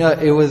you. Yeah,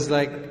 it was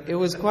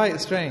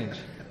quite strange.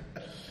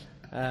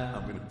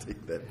 I'm going to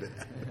take that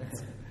back.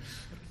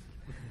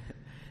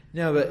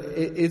 No, but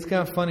it's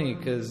kind of funny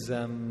because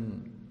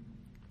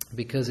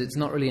it's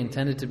not really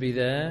intended to be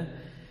there.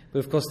 But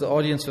of course, the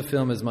audience for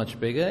film is much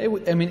bigger.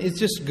 It's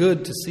just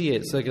good to see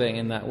it circulating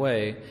in that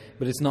way,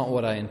 but it's not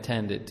what I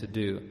intended to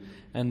do.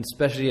 And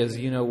especially as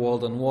you know,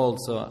 Walled on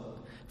Walled, so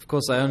of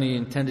course I only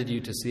intended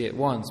you to see it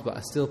once, but I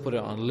still put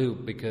it on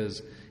loop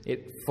because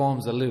it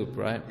forms a loop,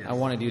 right? Yes. I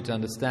wanted you to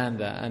understand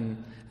that.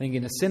 And I think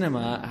in a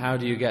cinema, how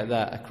do you get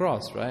that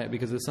across, right?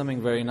 Because there's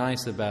something very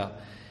nice about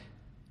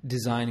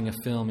designing a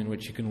film in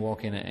which you can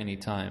walk in at any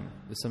time.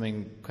 There's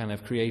something kind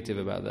of creative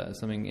about that,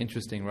 something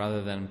interesting,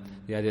 rather than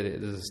the idea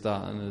that there's a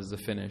start and there's a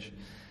finish.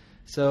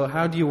 So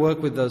how do you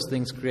work with those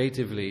things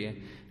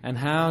creatively, and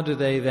how do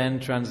they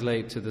then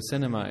translate to the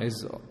cinema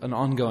is an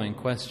ongoing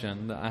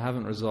question that I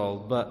haven't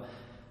resolved, but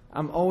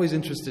I'm always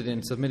interested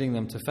in submitting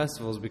them to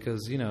festivals,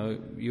 because, you know,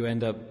 you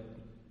end up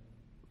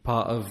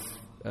part of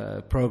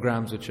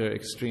programs which are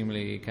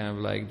extremely kind of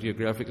like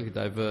geographically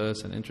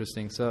diverse and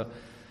interesting. So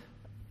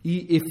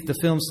if the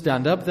films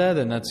stand up there,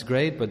 then that's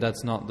great, but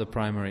that's not the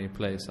primary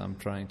place I'm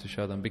trying to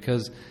show them,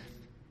 because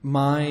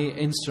my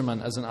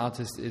instrument as an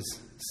artist is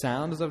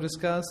sound, as I've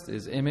discussed,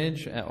 is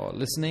image or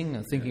listening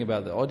and thinking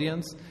about the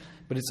audience,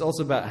 but it's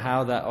also about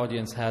how that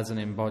audience has an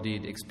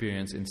embodied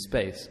experience in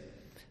space,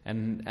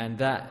 and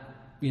that,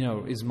 you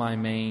know, is my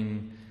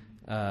main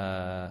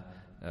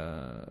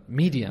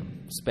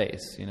medium,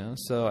 space, you know.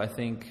 So I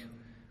think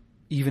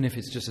even if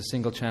it's just a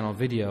single channel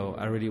video,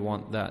 I really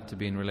want that to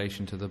be in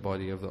relation to the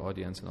body of the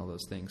audience and all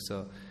those things.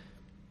 So,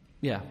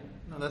 yeah.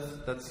 No,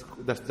 that's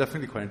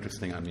definitely quite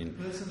interesting. I mean,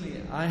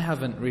 personally, I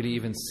haven't really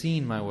even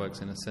seen my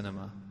works in a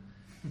cinema.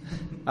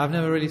 I've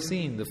never really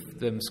seen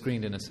them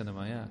screened in a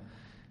cinema. Yeah,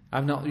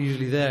 I'm not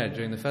usually there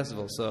during the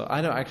festival, so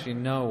I don't actually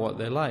know what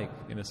they're like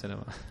in a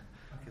cinema.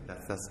 Okay,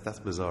 that's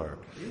bizarre.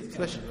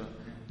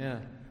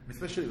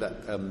 Especially that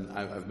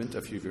I've been to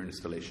a few of your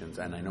installations,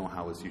 and I know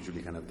how it's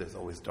usually kind of, there's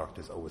always dark,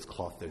 there's always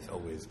cloth, there's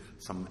always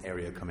some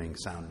area coming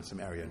sound, some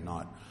area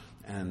not.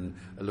 And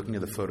looking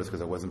at the photos,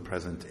 because I wasn't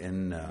present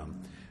in Art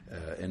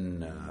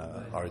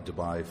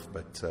Dubai,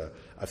 but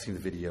I've seen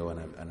the video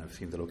and I've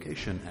seen the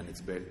location, and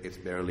it's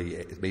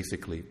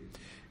basically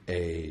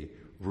a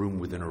room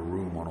within a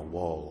room on a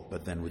wall,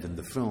 but then within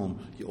the film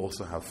you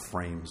also have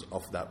frames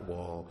of that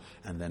wall,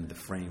 and then the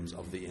frames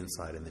of the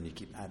inside, and then you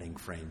keep adding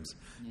frames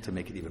to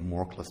make it even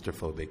more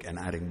claustrophobic and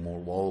adding more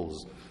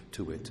walls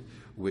to it,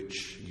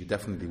 which you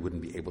definitely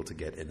wouldn't be able to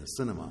get in a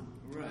cinema.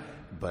 Right.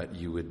 But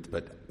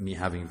me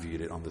having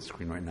viewed it on the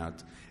screen right now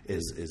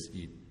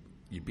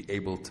you'd be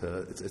able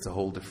to, it's a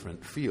whole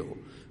different feel,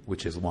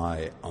 which is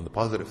why, on the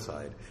positive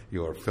side,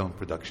 your film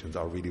productions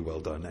are really well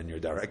done and your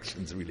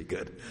direction's really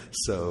good.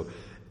 So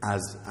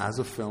as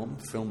a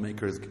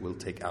filmmakers will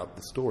take out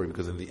the story,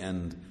 because in the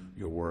end,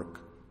 your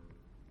work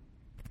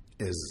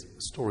is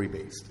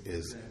story-based,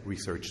 is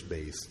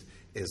research-based,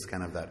 is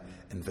kind of that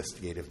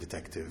investigative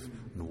detective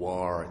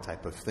noir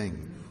type of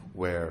thing,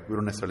 where we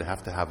don't necessarily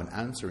have to have an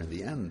answer in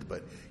the end,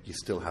 but you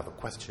still have a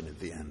question at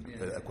the end,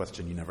 a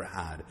question you never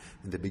had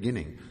in the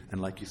beginning.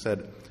 And like you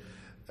said,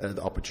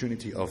 the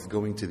opportunity of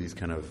going to these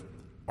kind of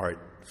art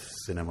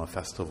cinema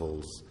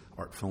festivals,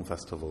 art film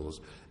festivals,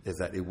 is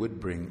that it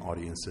would bring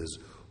audiences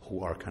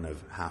who are kind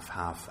of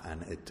half-half,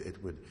 and it'd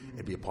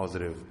be a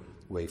positive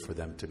way for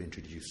them to be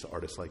introduced to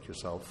artists like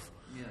yourself,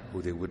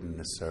 who they wouldn't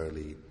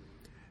necessarily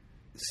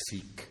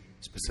seek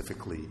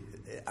specifically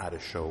at a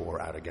show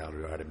or at a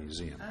gallery or at a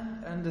museum.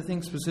 And I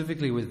think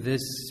specifically with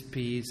this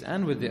piece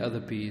and with the other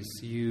piece,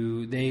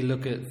 they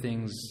look at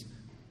things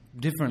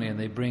differently, and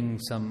they bring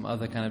some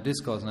other kind of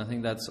discourse, and I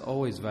think that's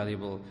always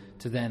valuable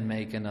to then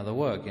make another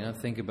work, you know,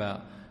 think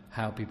about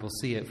how people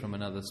see it from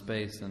another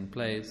space and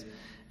place.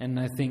 And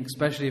I think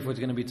especially if we're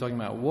going to be talking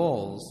about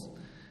walls,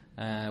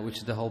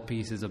 which the whole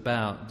piece is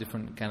about,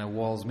 different kind of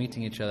walls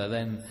meeting each other,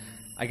 then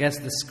I guess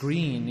the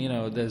screen,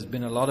 there's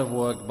been a lot of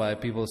work by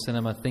people in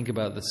cinema think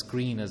about the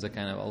screen as a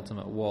kind of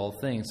ultimate wall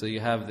thing. So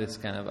you have this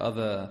kind of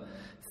other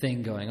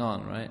thing going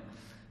on, right?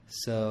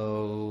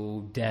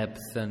 So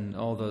depth and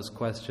all those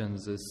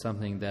questions is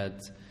something that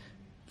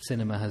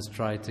cinema has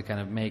tried to kind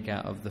of make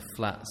out of the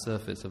flat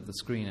surface of the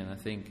screen, and I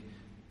think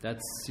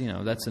that's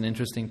an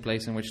interesting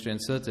place in which to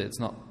insert it. It's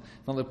not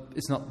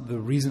the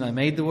reason I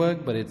made the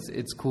work, but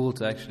it's cool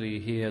to actually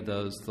hear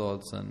those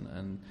thoughts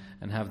and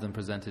have them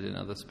presented in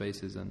other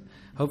spaces, and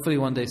hopefully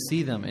one day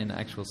see them in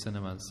actual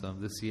cinemas. So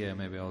this year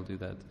maybe I'll do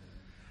that.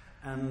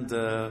 And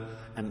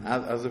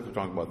as we're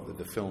talking about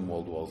the film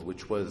Walled Walls,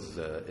 which was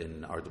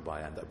in Art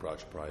Dubai and the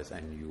Abraj Prize,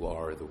 and you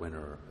are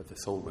the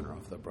sole winner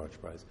of the Abraj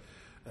Prize,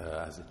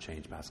 as it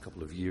changed past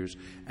couple of years,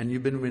 and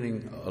you've been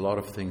winning a lot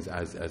of things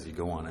as you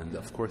go on, and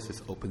of course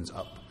this opens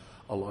up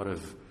a lot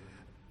of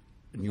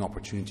new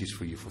opportunities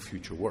for you for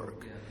future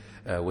work.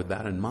 With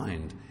that in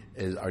mind,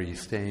 are you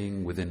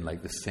staying within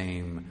like the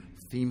same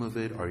theme of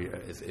it?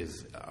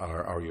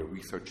 Are your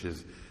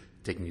researches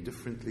taking you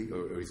differently,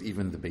 or is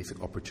even the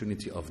basic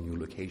opportunity of new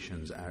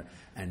locations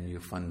and new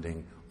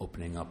funding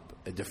opening up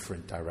a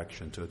different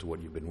direction to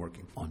what you've been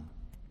working on?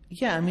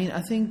 Yeah,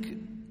 I think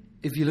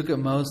if you look at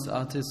most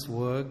artists'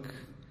 work,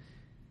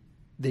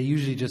 they're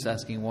usually just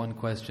asking one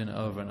question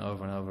over and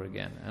over and over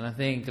again. And I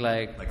think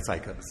like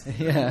psychos.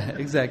 Yeah,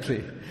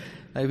 exactly.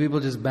 Like people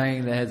just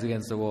banging their heads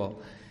against the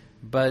wall.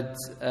 But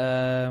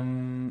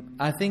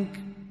I think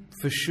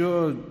for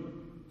sure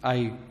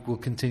I will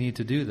continue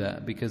to do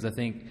that, because I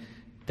think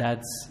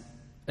that's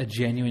a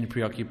genuine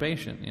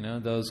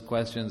preoccupation. Those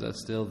questions are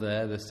still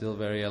there, they're still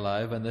very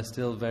alive, and they're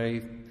still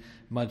very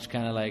much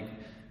kind of like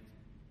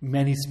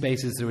many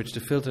spaces through which to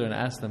filter and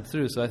ask them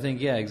through. So I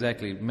think, yeah,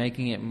 exactly,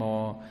 making it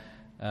more,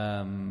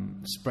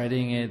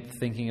 spreading it,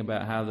 thinking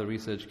about how the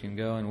research can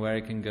go and where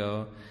it can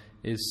go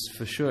is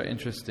for sure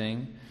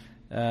interesting.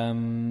 But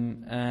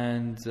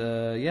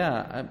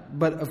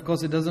of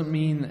course it doesn't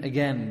mean,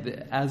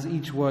 again, as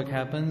each work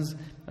happens,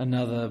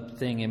 another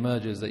thing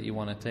emerges that you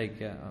want to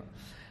take.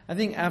 I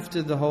think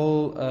after the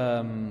whole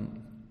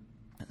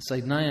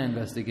Said Naya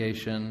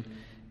investigation,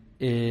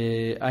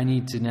 I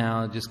need to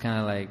now just kind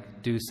of like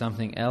do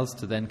something else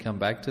to then come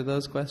back to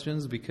those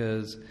questions,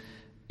 because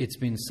it's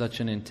been such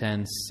an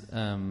intense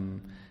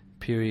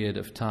period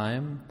of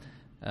time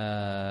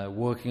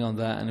working on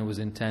that, and it was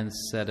an intense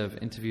set of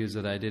interviews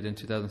that I did in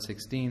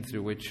 2016,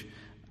 through which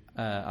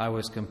I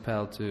was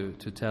compelled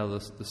to tell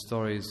the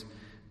stories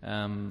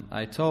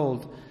I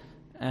told.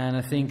 And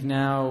I think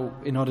now,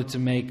 in order to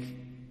make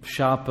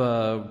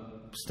sharper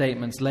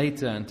statements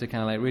later and to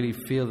kind of like really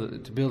feel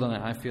that, to build on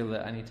it, I feel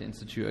that I need to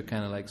institute a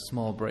kind of like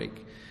small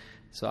break.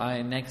 So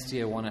I next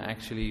year want to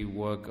actually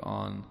work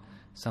on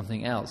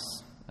something else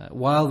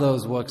while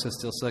those works are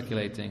still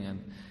circulating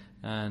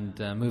and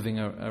moving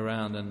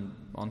around and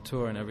on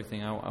tour and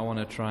everything. I want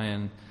to try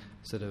and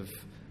sort of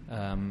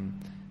I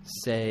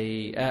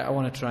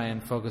want to try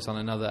and focus on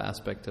another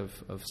aspect of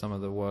some of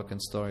the work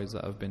and stories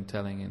that I've been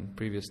telling in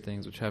previous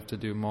things, which have to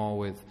do more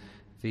with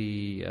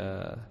the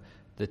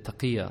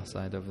taqiyya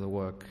side of the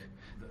work.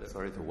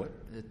 Sorry, the what?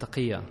 The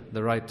taqiyya,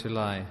 the right to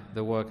lie,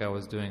 the work I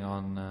was doing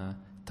on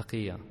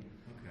taqiyya. Okay.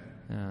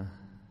 Yeah.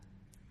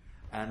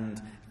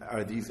 And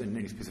are these in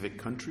any specific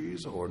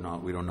countries or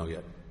not? We don't know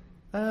yet.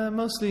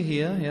 Mostly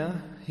here,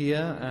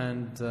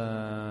 and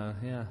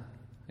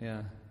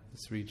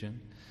this region.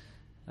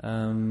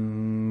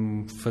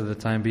 For the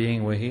time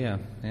being, we're here.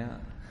 Yeah.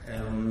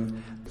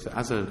 So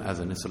as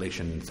an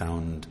installation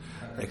sound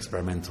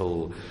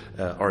experimental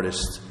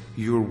artist,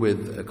 you're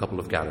with a couple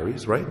of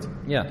galleries, right?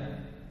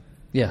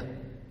 Yeah,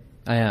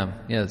 I am.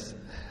 Yes.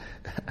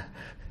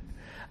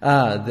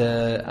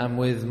 I'm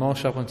with Mont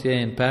Charpentier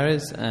in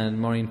Paris and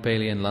Maureen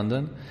Paley in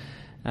London,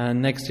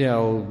 and next year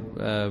I'll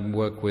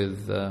work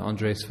with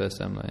Andres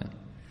Versemler. Yeah.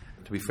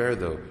 To be fair,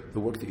 though, the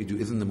work that you do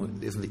isn't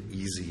the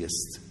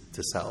easiest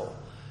to sell.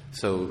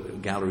 So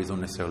galleries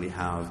don't necessarily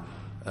have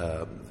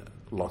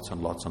lots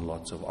and lots and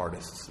lots of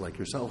artists like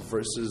yourself,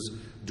 versus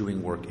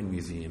doing work in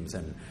museums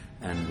and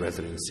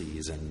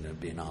residencies and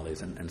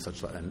biennales and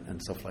such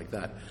and stuff like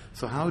that.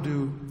 So how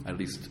do, at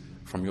least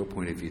from your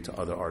point of view, to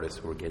other artists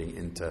who are getting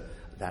into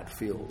that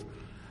field,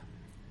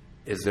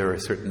 is there a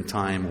certain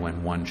time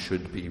when one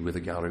should be with a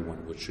gallery,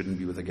 one shouldn't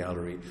be with a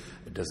gallery?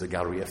 Does the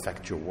gallery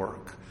affect your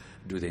work?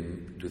 Do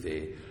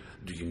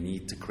you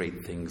need to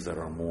create things that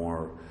are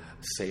more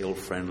sale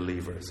friendly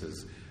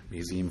versus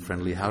museum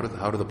friendly? How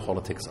do the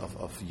politics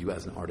of you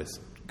as an artist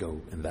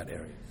go in that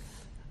area?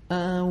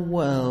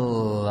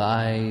 Well,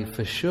 I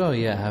for sure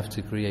have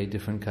to create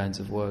different kinds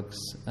of works,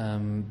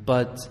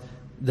 but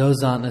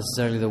those aren't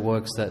necessarily the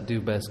works that do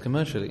best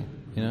commercially.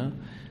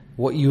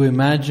 What you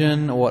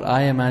imagine, or what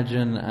I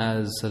imagine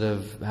as sort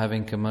of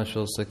having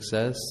commercial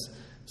success,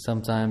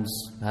 sometimes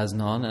has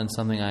none, and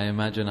something I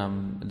imagine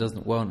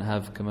won't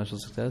have commercial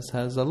success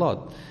has a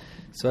lot.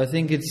 So I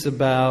think it's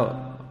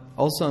about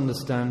also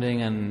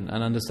understanding and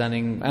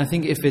understanding. I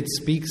think if it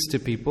speaks to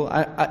people,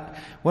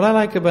 what I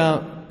like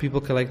about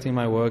people collecting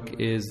my work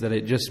is that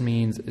it just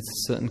means it's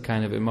a certain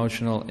kind of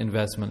emotional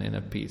investment in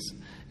a piece.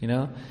 You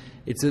know,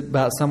 it's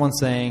about someone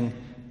saying,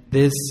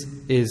 "This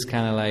is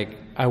kind of like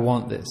I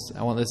want this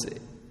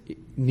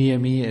near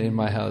me and in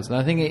my house." And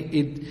I think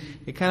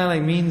it kind of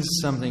like means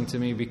something to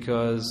me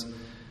because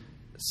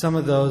some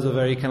of those are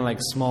very kind of like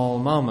small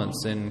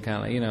moments in kind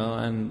of like, you know,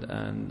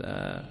 and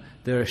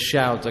there are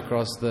shouts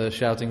across the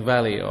shouting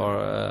valley or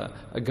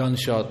a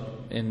gunshot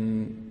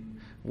in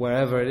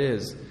wherever it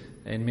is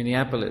in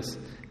Minneapolis.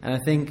 And I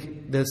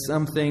think there's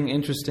something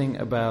interesting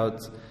about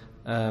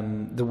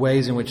the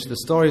ways in which the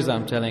stories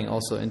I'm telling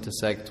also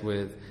intersect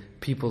with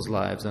people's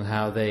lives and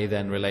how they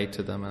then relate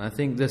to them. And I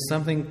think there's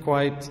something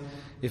quite,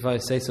 if I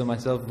say so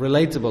myself,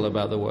 relatable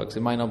about the works.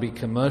 It might not be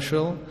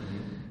commercial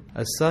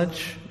as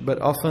such,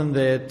 but often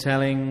they're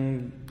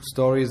telling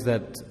stories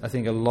that I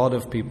think a lot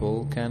of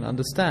people can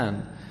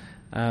understand.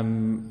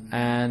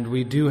 And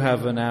we do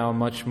have now a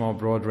much more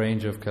broad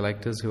range of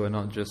collectors who are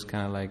not just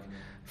kind of like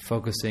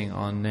focusing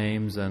on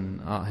names and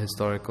art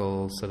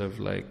historical sort of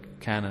like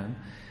canon.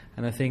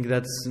 And I think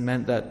that's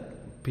meant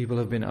that people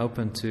have been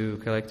open to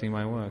collecting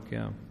my work,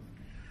 yeah.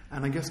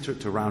 And I guess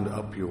to round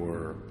up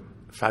your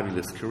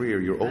fabulous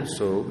career, you're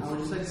also... I would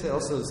just like to say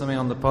also something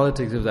on the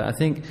politics of that. I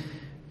think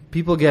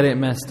people get it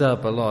messed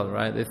up a lot,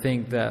 right? They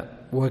think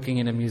that working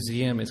in a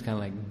museum is kind of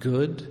like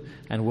good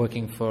and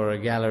working for a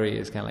gallery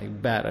is kind of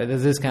like bad. Right?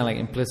 There's this kind of like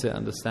implicit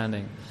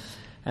understanding.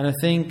 And I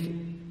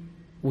think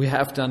we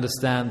have to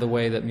understand the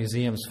way that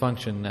museums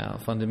function now,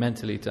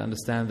 fundamentally, to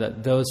understand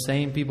that those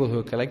same people who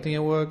are collecting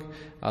your work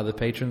are the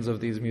patrons of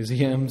these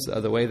museums,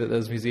 are the way that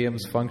those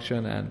museums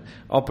function and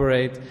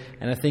operate.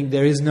 And I think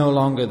there is no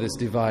longer this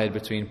divide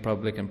between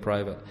public and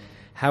private.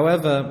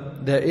 However,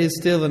 there is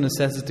still a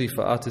necessity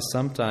for artists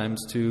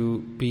sometimes to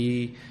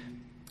be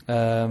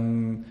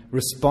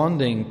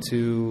responding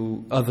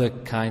to other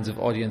kinds of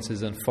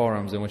audiences and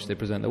forums in which they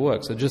present the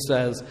work. So just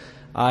as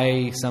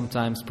I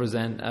sometimes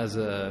present as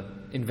an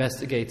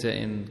investigator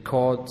in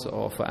court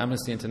or for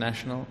Amnesty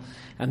International,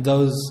 and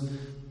those,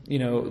 you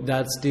know,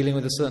 that's dealing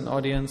with a certain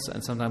audience,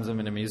 and sometimes I'm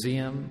in a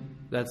museum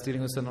that's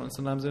dealing with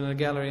sometimes in a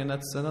gallery, and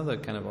that's another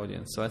kind of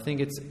audience. So I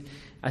think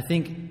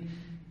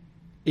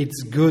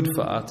it's good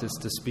for artists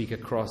to speak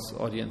across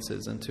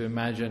audiences and to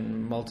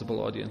imagine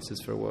multiple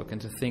audiences for a work and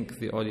to think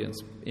the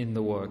audience in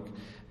the work.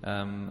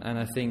 And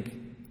I think,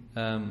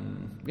 I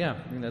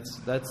mean,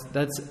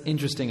 that's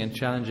interesting and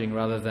challenging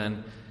rather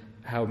than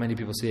how many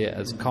people see it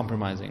as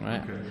compromising,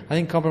 right? Okay. I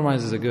think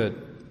compromises are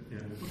good. Yeah.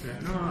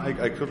 Okay.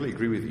 No, I totally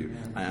agree with you.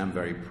 I am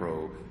very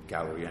pro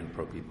gallery and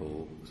pro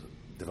people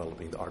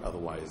developing the art.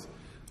 Otherwise,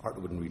 art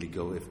wouldn't really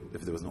go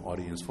if there was no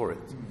audience for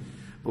it.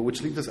 But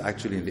which leads us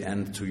actually in the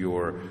end to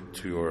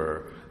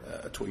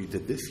what you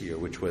did this year,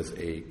 which was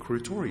a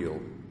curatorial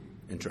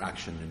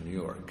interaction in New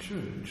York. Sure.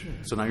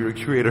 So now you're a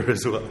curator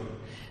as well.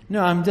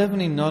 No, I'm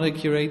definitely not a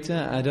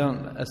curator. I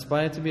don't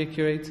aspire to be a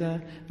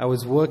curator. I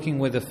was working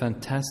with a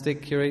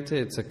fantastic curator.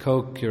 It's a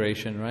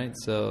co-curation, right?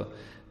 So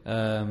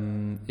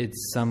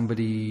it's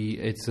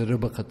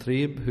Ruba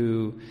Khatrib,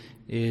 who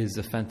is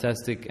a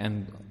fantastic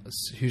and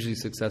hugely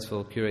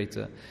successful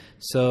curator.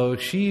 So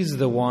she's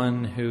the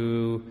one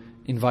who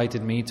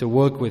invited me to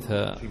work with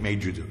her. She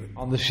made you do it.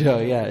 On the show,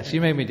 yeah. She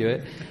made me do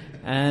it.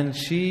 And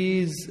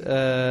she's...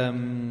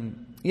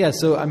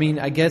 so, I mean,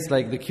 I guess,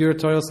 like, the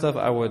curatorial stuff,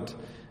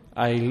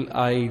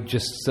 I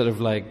just sort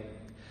of, like...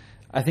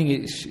 I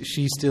think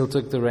she still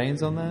took the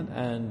reins on that.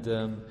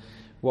 And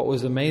what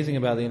was amazing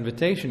about the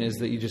invitation is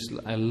that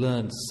I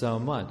learned so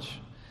much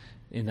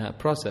in that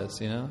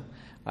process, you know?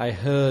 I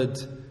heard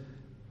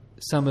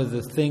some of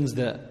the things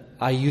that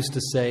I used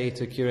to say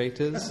to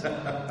curators,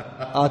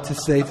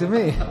 artists say to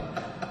me.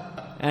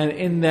 And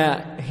in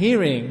that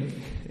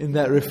hearing, in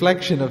that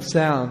reflection of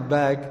sound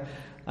back,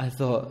 I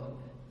thought,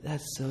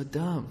 that's so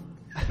dumb.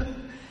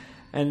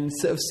 And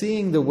so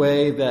seeing the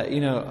way that, you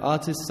know,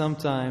 artists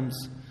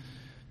sometimes,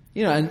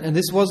 you know, and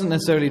this wasn't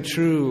necessarily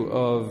true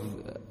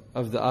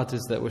of the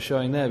artists that were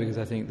showing there, because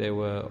I think they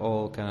were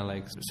all kind of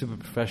like super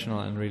professional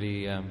and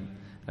really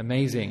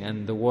amazing,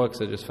 and the works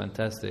are just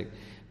fantastic.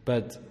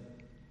 But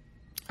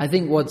I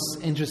think what's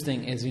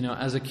interesting is, you know,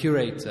 as a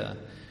curator,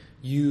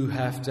 you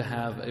have to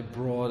have a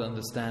broad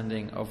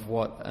understanding of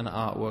what an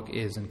artwork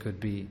is and could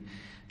be.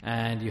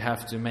 And you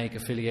have to make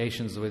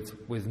affiliations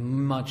with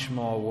much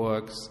more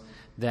works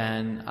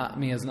than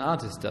me as an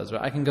artist does,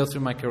 right? I can go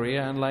through my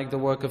career and like the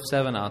work of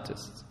 7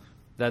 artists.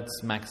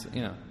 That's max,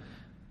 you know.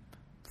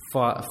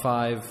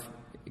 5,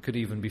 it could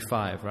even be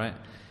 5, right?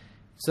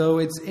 So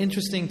it's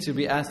interesting to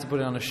be asked to put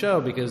it on a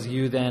show, because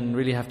you then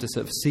really have to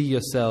sort of see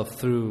yourself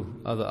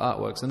through other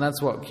artworks. And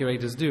that's what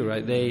curators do,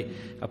 right? They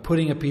are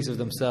putting a piece of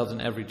themselves in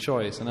every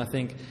choice. And I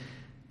think,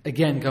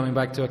 again, coming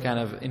back to a kind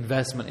of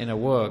investment in a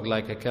work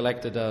like a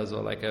collector does,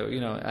 or like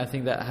I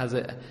think that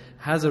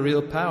has a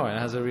real power and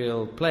has a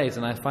real place.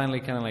 And I finally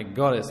kind of like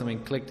got it.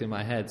 Something clicked in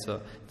my head.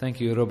 So thank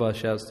you, Ruba.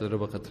 Shouts to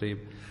Ruba Khatrib.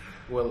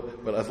 Well,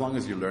 as long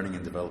as you're learning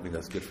and developing,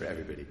 that's good for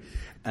everybody.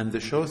 And the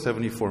show,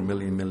 74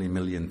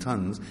 million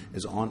tons,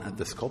 is on at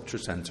the Sculpture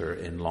Center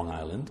in Long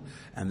Island,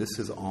 and this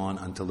is on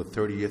until the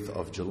 30th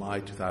of July,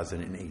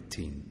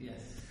 2018.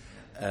 Yes.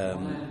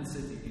 Long Island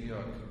City, New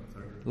York.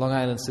 Long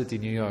Island City,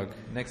 New York,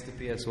 next to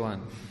PS1.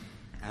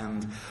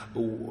 And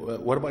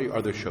what about your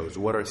other shows?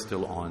 What are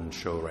still on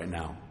show right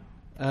now?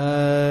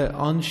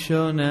 On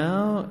show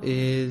now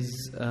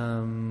is...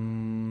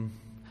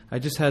 I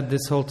just had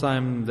this whole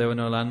time, there were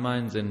no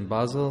landmines in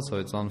Basel, so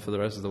it's on for the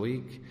rest of the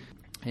week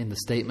in the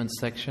statements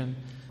section.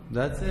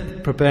 That's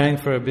it. Preparing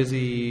for a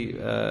busy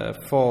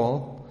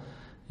fall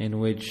in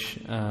which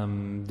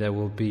there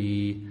will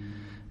be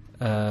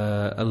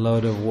a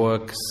load of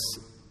works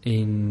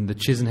in the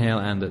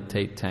Chisenhale and at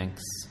Tate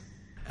Tanks.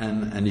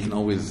 And you can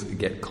always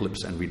get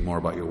clips and read more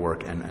about your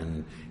work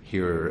and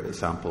hear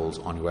samples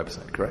on your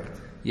website, correct?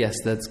 Yes,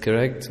 that's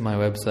correct. My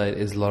website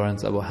is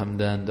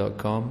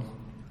lawrenceabuhamdan.com,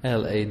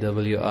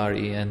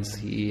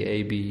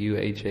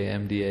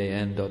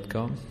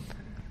 LAWRENCEABUHAMDAN.com.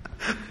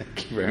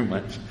 Thank you very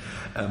much.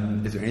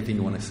 Is there anything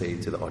you want to say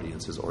to the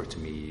audiences or to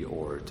me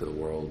or to the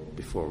world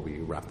before we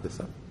wrap this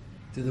up?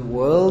 To the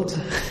world?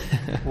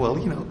 Well,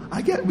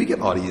 we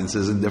get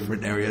audiences in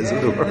different areas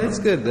of the world. That's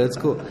good. That's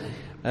cool.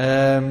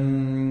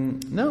 No,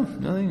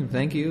 nothing.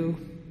 Thank you.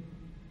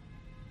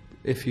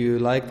 If you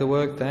like the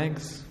work,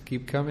 thanks.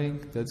 Keep coming.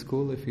 That's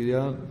cool. If you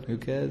don't, who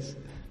cares?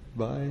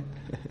 Bye.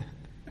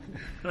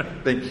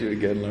 Thank you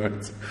again,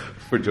 Lawrence,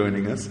 for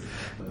joining us.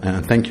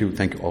 And thank you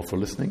all for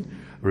listening.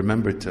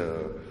 Remember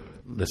to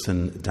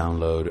listen,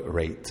 download,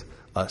 rate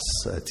us,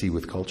 Tea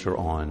with Culture,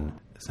 on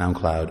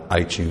SoundCloud,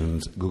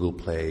 iTunes, Google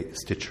Play,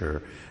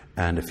 Stitcher,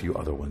 and a few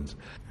other ones.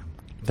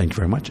 Thank you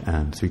very much,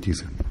 and speak to you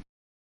soon.